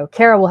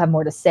Kara will have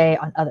more to say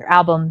on other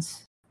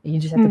albums. You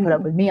just have to put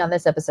up with me on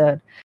this episode,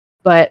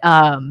 but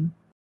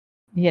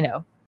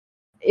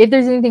if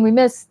there's anything we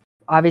missed,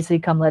 obviously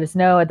come let us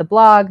know at the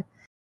blog.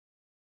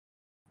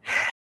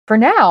 For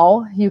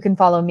now, you can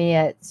follow me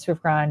at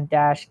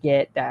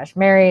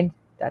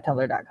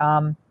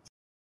swiftcron-get-married.tumblr.com.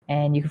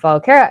 And you can follow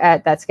Kara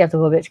at that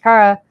skeptical bitch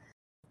Kara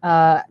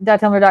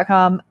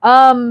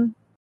 .tumblr.com.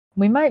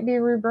 We might be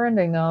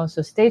rebranding though,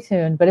 so stay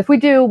tuned. But if we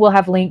do, we'll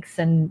have links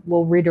and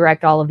we'll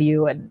redirect all of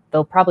you, and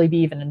there'll probably be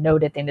even a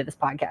note at the end of this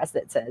podcast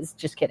that says,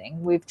 just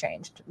kidding, we've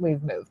changed,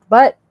 we've moved.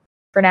 But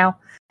for now,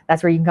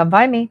 That's where you can come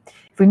find me.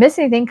 If we miss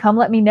anything, come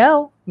let me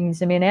know. You can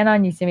send me an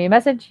anon, you send me a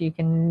message, you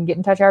can get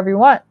in touch however you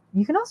want.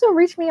 You can also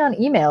reach me on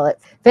email at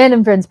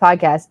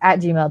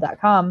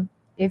fandomfriendspodcast@gmail.com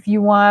if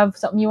you have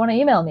something you want to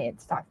email me and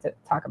talk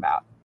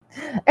about.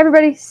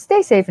 Everybody,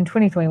 stay safe in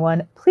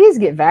 2021. Please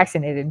get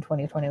vaccinated in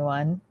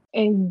 2021.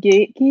 And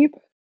gatekeep,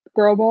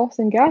 girl boss,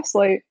 and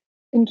gaslight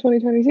in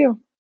 2022.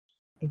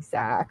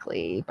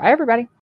 Exactly. Bye, everybody.